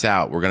 5 minutes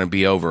out. We're going to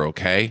be over,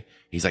 okay?"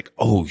 He's like,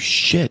 "Oh,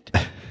 shit.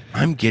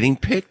 I'm getting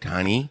picked,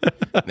 honey."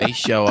 They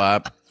show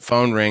up.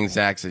 Phone rings.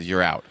 Zach says,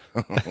 "You're out."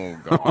 Oh,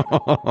 God.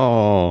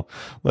 Oh,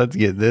 let's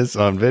get this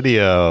on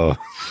video.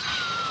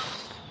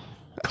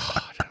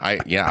 God.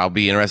 I'll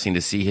be interesting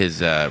to see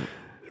his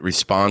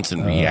response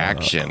and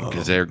reaction,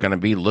 because they're going to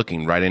be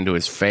looking right into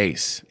his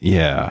face.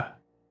 Yeah.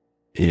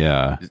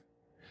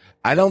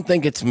 I don't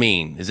think it's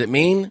mean. Is it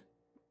mean?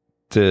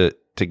 To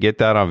get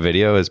that on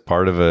video as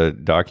part of a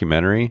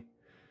documentary?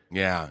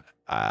 Yeah.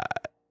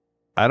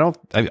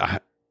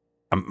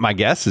 My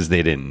guess is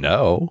they didn't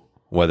know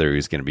whether he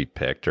was going to be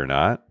picked or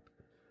not.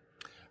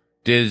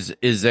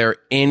 Is there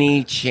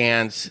any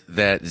chance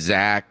that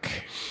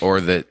Zach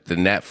or the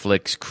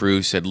Netflix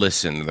crew said,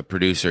 "Listen," the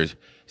producers,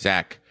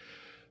 "Zach,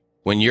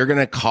 when you're going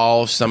to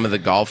call some of the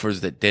golfers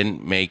that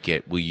didn't make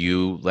it, will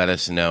you let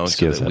us know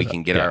so that we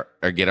can get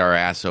our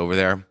ass over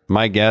there?"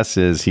 My guess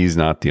is he's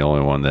not the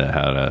only one that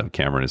had a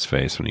camera in his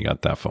face when he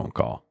got that phone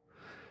call.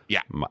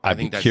 Yeah. I'd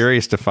be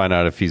curious to find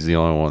out if he's the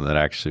only one that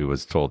actually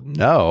was told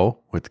no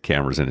with the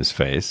cameras in his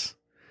face.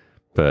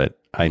 But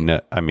they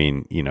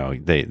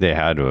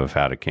had to have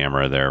had a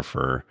camera there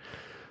for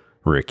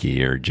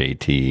Ricky or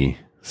JT.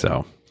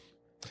 So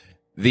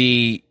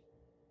the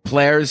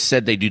players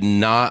said they do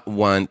not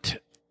want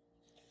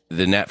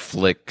the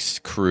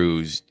Netflix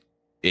crews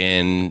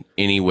in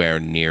anywhere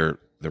near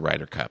the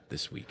Ryder Cup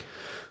this week.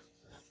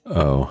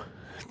 Oh,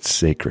 it's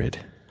sacred.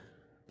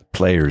 The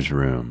players'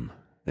 room.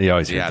 They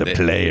always hear the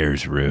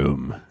players'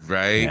 room.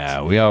 Right?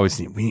 Yeah, we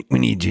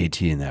need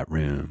JT in that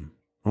room.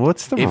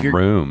 What's the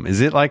room? Is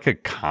it like a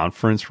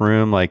conference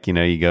room? Like,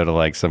 you go to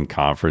like some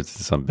conference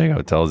in some big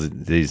hotels.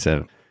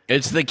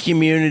 It's the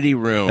community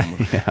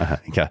room. Yeah.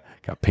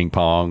 Got ping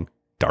pong,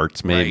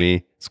 darts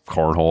maybe, some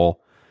cornhole,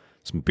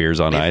 some beers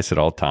on ice at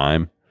all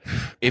time.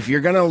 If you're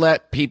going to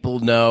let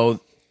people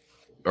know,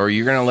 or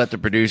you're going to let the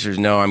producers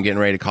know I'm getting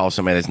ready to call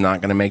somebody that's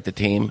not going to make the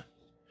team,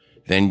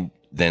 then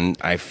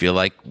I feel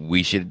like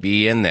we should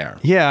be in there.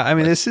 Yeah. I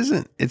mean,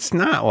 it's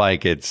not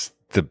like it's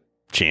the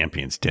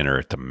champions dinner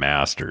at the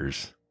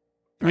Masters.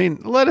 I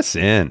mean, let us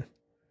in.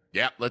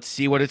 Yeah, let's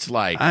see what it's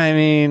like. I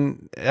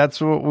mean,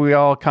 that's what we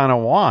all kind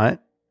of want.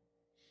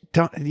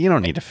 You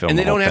don't need to film, and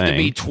they the whole don't have thing.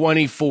 to be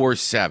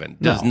 24/7.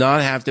 Does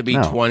not have to be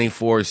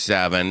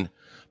 24/7.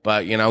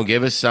 But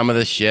give us some of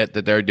the shit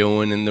that they're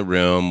doing in the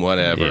room,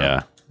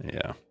 whatever.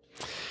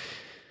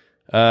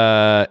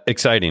 Yeah.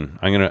 Exciting.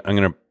 I'm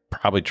gonna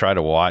probably try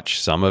to watch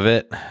some of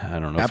it. I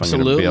don't know if I'm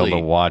going to be able to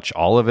watch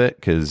all of it,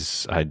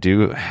 because I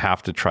do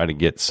have to try to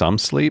get some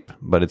sleep,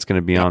 but it's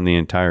going to be on the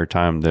entire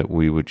time that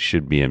we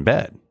should be in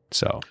bed.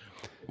 So,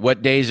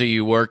 what days are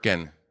you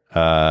working?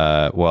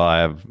 Well, I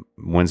have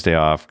Wednesday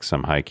off because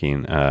I'm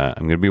hiking. I'm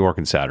going to be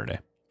working Saturday.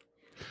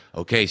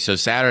 Okay, so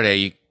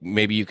Saturday,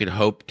 maybe you could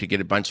hope to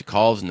get a bunch of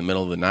calls in the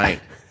middle of the night.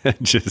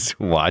 Just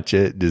watch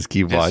it. Just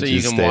keep watching. So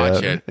you can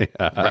watch it,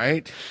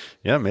 right?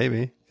 Yeah,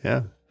 maybe.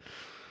 Yeah.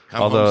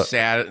 Come home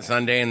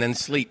Sunday and then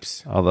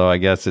sleeps. Although I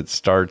guess it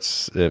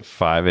starts at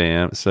 5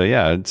 a.m. So,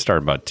 yeah, it'd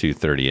start about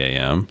 2:30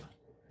 a.m.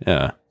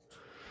 Yeah.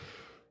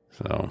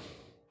 So,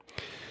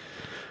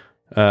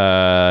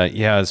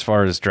 as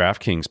far as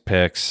DraftKings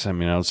picks, I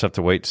mean, I'll just have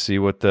to wait to see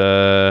what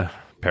the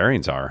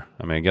pairings are.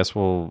 I mean, I guess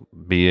we'll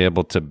be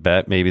able to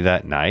bet maybe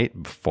that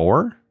night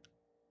before.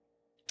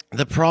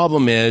 The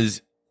problem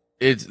is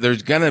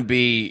there's going to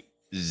be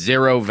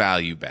zero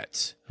value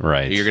bets.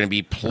 Right. You're going to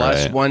be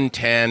plus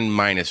 110,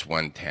 minus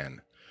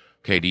 110.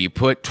 Okay, do you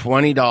put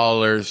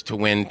 $20 to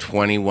win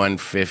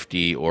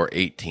 $21.50 or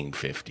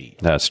 $18.50?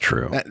 That's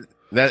true.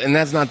 And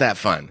that's not that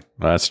fun.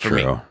 That's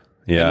true. Me.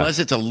 Yeah. Unless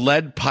it's a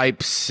lead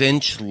pipe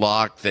cinch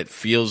lock that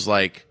feels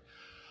like,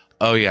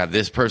 oh yeah,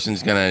 this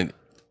person's going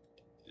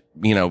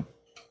to,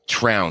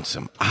 trounce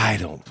him. I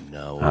don't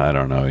know. I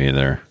don't know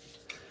either.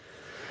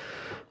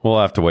 We'll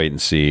have to wait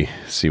and see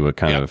what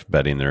kind of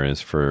betting there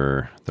is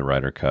for the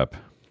Ryder Cup.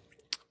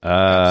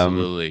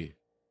 Absolutely.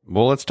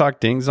 Well, let's talk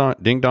ding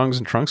dongs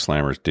and trunk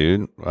slammers,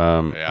 dude.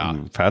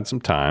 We've had some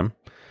time.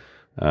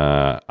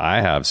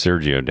 I have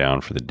Sergio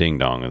down for the ding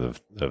dong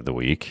of the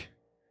week,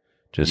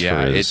 just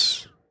for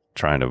his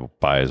trying to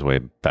buy his way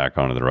back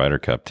onto the Ryder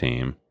Cup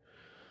team.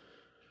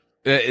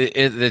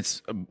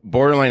 It's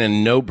borderline a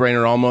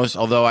no-brainer almost.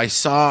 Although I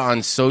saw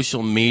on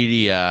social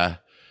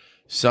media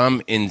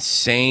some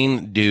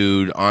insane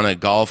dude on a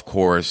golf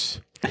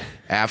course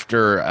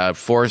after a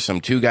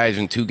foursome, two guys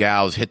and two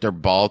gals hit their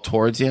ball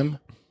towards him.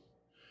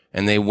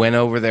 and they went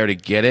over there to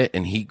get it,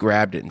 and he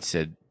grabbed it and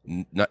said,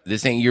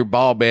 "This ain't your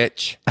ball,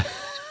 bitch."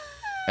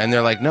 And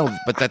they're like, "No,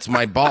 but that's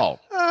my ball.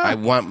 I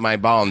want my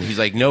ball." And he's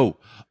like, "No,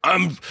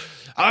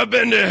 I've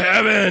been to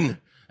heaven,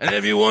 and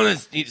if you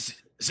want to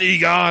see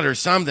God or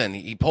something,"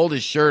 he pulled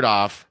his shirt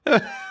off.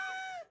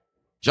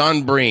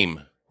 John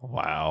Bream.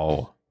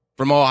 Wow.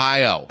 From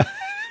Ohio.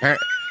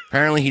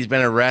 Apparently he's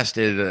been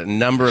arrested a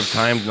number of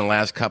times in the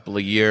last couple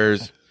of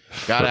years.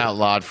 Got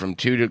outlawed from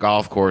 2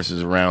 golf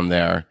courses around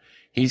there.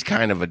 He's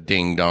kind of a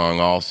ding-dong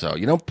also.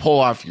 You don't pull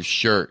off your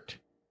shirt.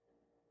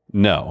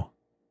 No.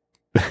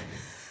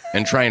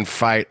 And try and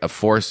fight a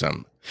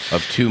foursome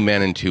of 2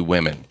 men and 2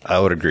 women. I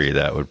would agree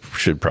that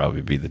should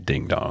probably be the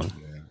ding-dong.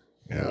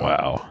 Yeah.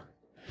 Wow.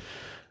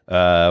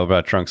 What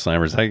about Trunk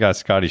Slammers? I got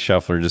Scotty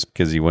Scheffler just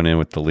because he went in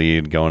with the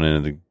lead going into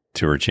the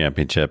Tour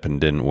Championship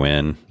and didn't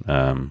win.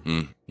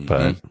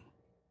 But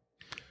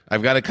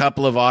I've got a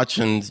couple of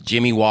options.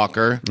 Jimmy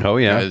Walker. Oh,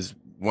 yeah. Because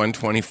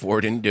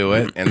 124 didn't do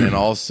it. And then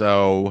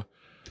also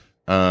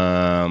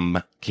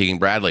Keegan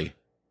Bradley.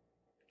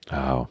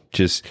 Oh,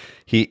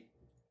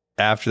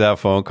 after that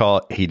phone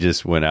call, he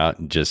just went out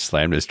and just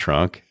slammed his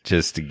trunk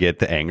just to get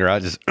the anger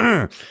out. Just,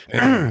 yeah.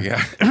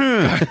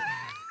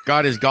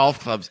 Got his golf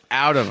clubs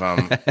out of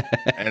him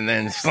and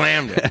then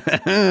slammed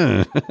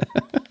it.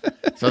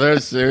 So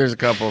there's a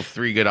couple,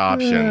 3 good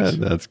options.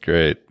 Yeah, that's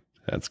great.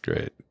 That's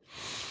great.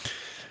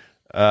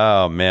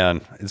 Oh man,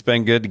 it's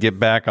been good to get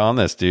back on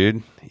this,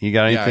 dude. You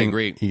got anything? I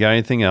agree. You got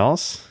anything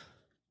else?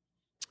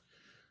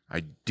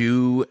 I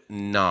do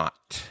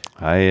not.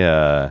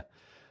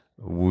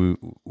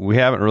 We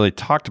haven't really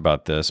talked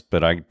about this,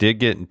 but I did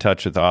get in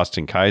touch with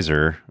Austin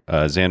Kaiser,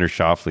 Xander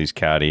Schauffele's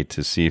caddy,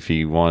 to see if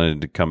he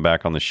wanted to come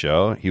back on the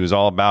show. He was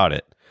all about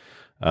it.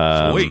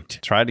 Sweet.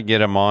 Tried to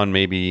get him on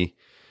maybe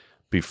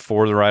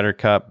before the Ryder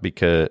Cup,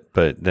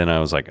 but then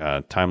I was like,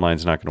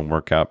 timeline's not going to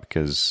work out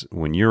because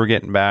when you were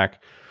getting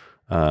back,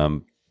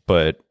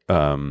 but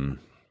going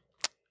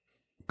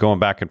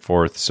back and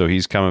forth. So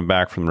he's coming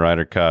back from the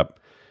Ryder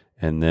Cup,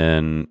 and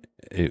then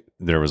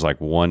there was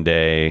like one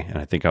day, and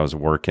I think I was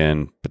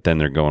working, but then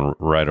they're going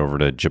right over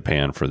to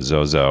Japan for the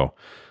Zozo.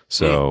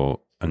 So,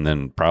 and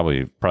then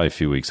probably a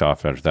few weeks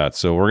off after that.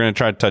 So we're going to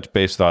try to touch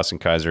base with Austin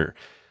Kaiser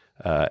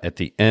at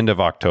the end of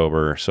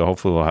October. So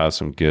hopefully we'll have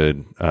some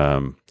good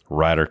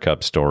Ryder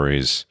Cup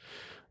stories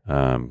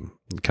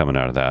coming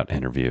out of that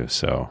interview.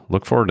 So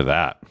look forward to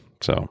that.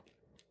 So,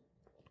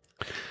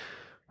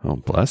 oh,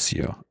 bless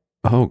you.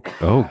 Oh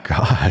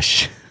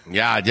gosh.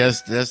 Yeah,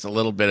 just a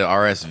little bit of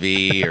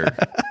RSV or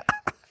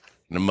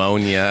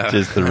pneumonia.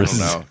 Just the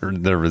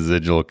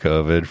residual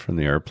COVID from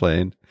the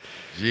airplane.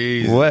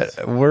 Jesus.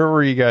 Where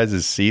were you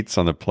guys' seats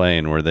on the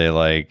plane? Were they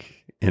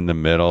like in the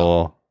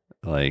middle,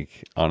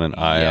 like on an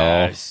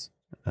aisle? Yes.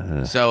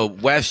 So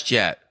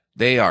WestJet,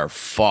 they are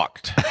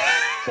fucked.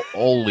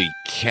 Holy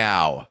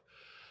cow.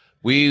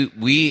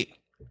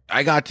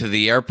 I got to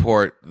the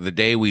airport the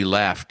day we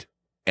left,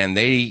 and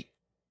they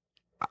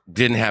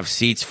didn't have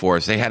seats for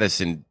us. They had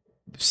us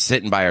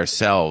sitting by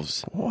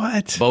ourselves.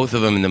 What? Both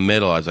of them in the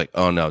middle. I was like,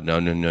 oh, no.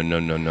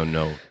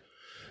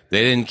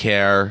 They didn't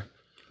care.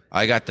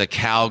 I got to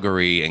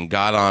Calgary and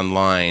got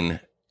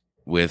online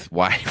with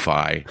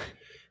Wi-Fi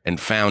and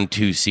found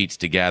 2 seats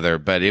together,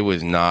 but it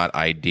was not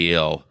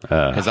ideal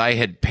because I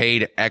had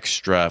paid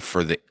extra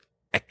for the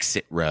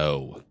exit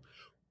row.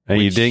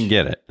 And you didn't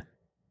get it?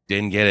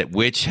 Didn't get it,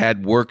 which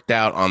had worked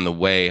out on the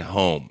way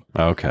home.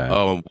 Okay.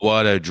 Oh,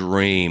 what a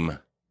dream.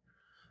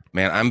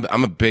 Man,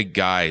 I'm a big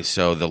guy,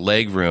 so the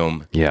leg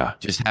room,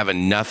 just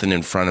having nothing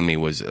in front of me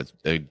was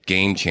a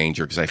game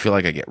changer because I feel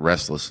like I get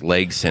restless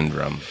leg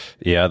syndrome.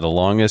 Yeah, the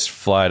longest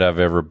flight I've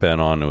ever been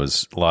on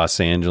was Los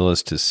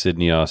Angeles to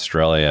Sydney,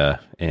 Australia,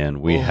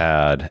 and we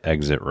had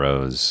exit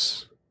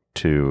rows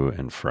to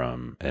and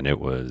from, and it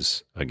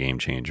was a game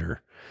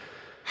changer.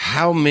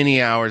 How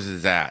many hours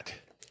is that?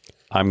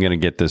 I'm going to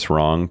get this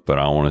wrong, but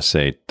I want to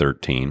say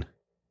 13.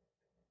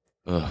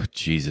 Oh,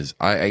 Jesus.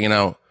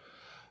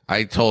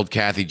 I told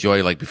Kathy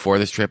Joy, like, before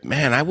this trip,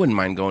 man, I wouldn't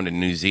mind going to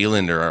New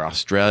Zealand or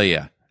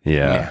Australia.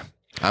 Yeah.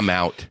 I'm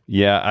out.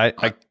 Yeah,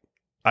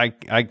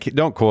 I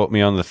don't quote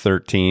me on the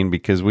 13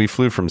 because we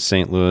flew from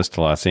St. Louis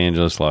to Los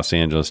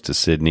Angeles to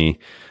Sydney.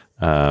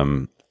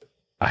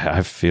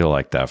 I feel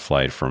like that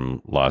flight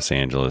from Los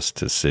Angeles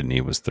to Sydney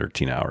was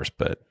 13 hours,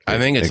 but I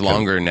think it's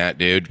longer than that,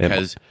 dude,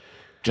 because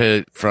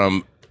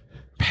from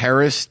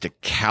Paris to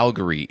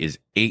Calgary is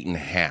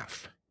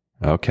 8.5.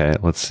 Okay,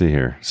 let's see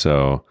here.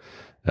 So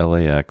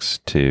LAX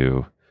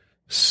to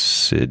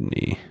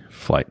Sydney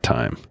flight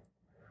time.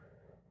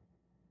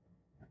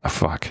 Oh,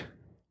 fuck.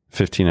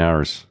 15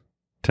 hours,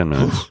 10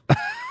 minutes.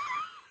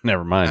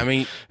 Never mind. I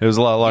mean, it was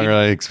a lot longer than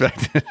I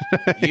expected.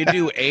 You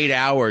do 8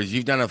 hours.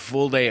 You've done a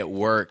full day at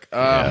work.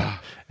 Yeah.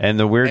 And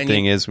the weird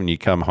thing is when you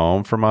come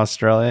home from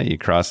Australia, you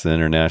cross the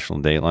international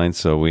date line.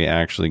 So we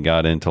actually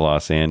got into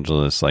Los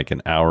Angeles like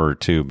an hour or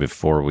 2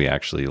 before we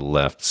actually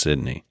left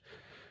Sydney.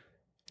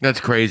 That's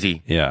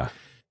crazy. Yeah.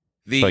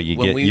 But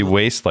you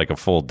waste like a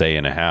full day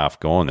and a half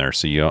going there.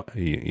 So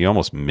you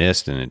almost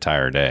missed an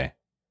entire day.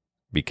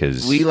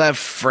 because we left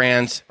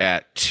France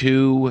at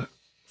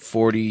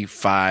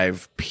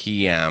 2:45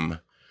 p.m.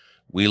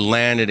 We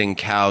landed in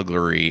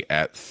Calgary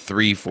at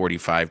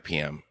 3:45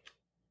 p.m.,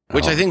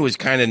 which I think was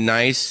kind of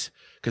nice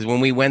because when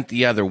we went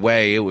the other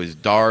way, it was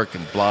dark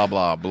and blah,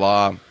 blah,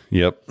 blah.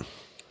 Yep.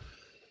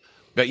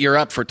 But you're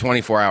up for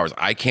 24 hours.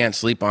 I can't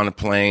sleep on a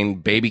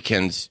plane.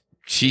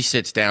 She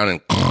sits down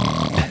and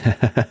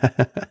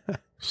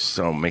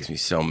so makes me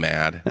so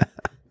mad.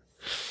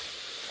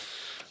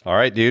 All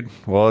right, dude.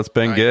 Well, it's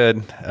been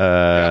good.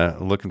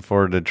 Looking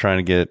forward to trying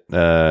to get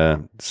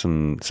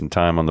some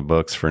time on the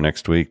books for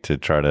next week to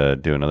try to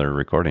do another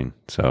recording.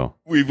 So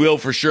we will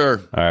for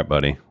sure. All right,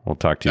 buddy. We'll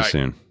talk to you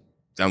soon.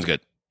 Sounds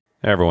good.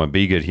 Everyone,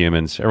 be good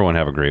humans. Everyone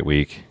have a great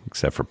week,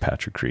 except for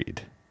Patrick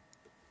Reed.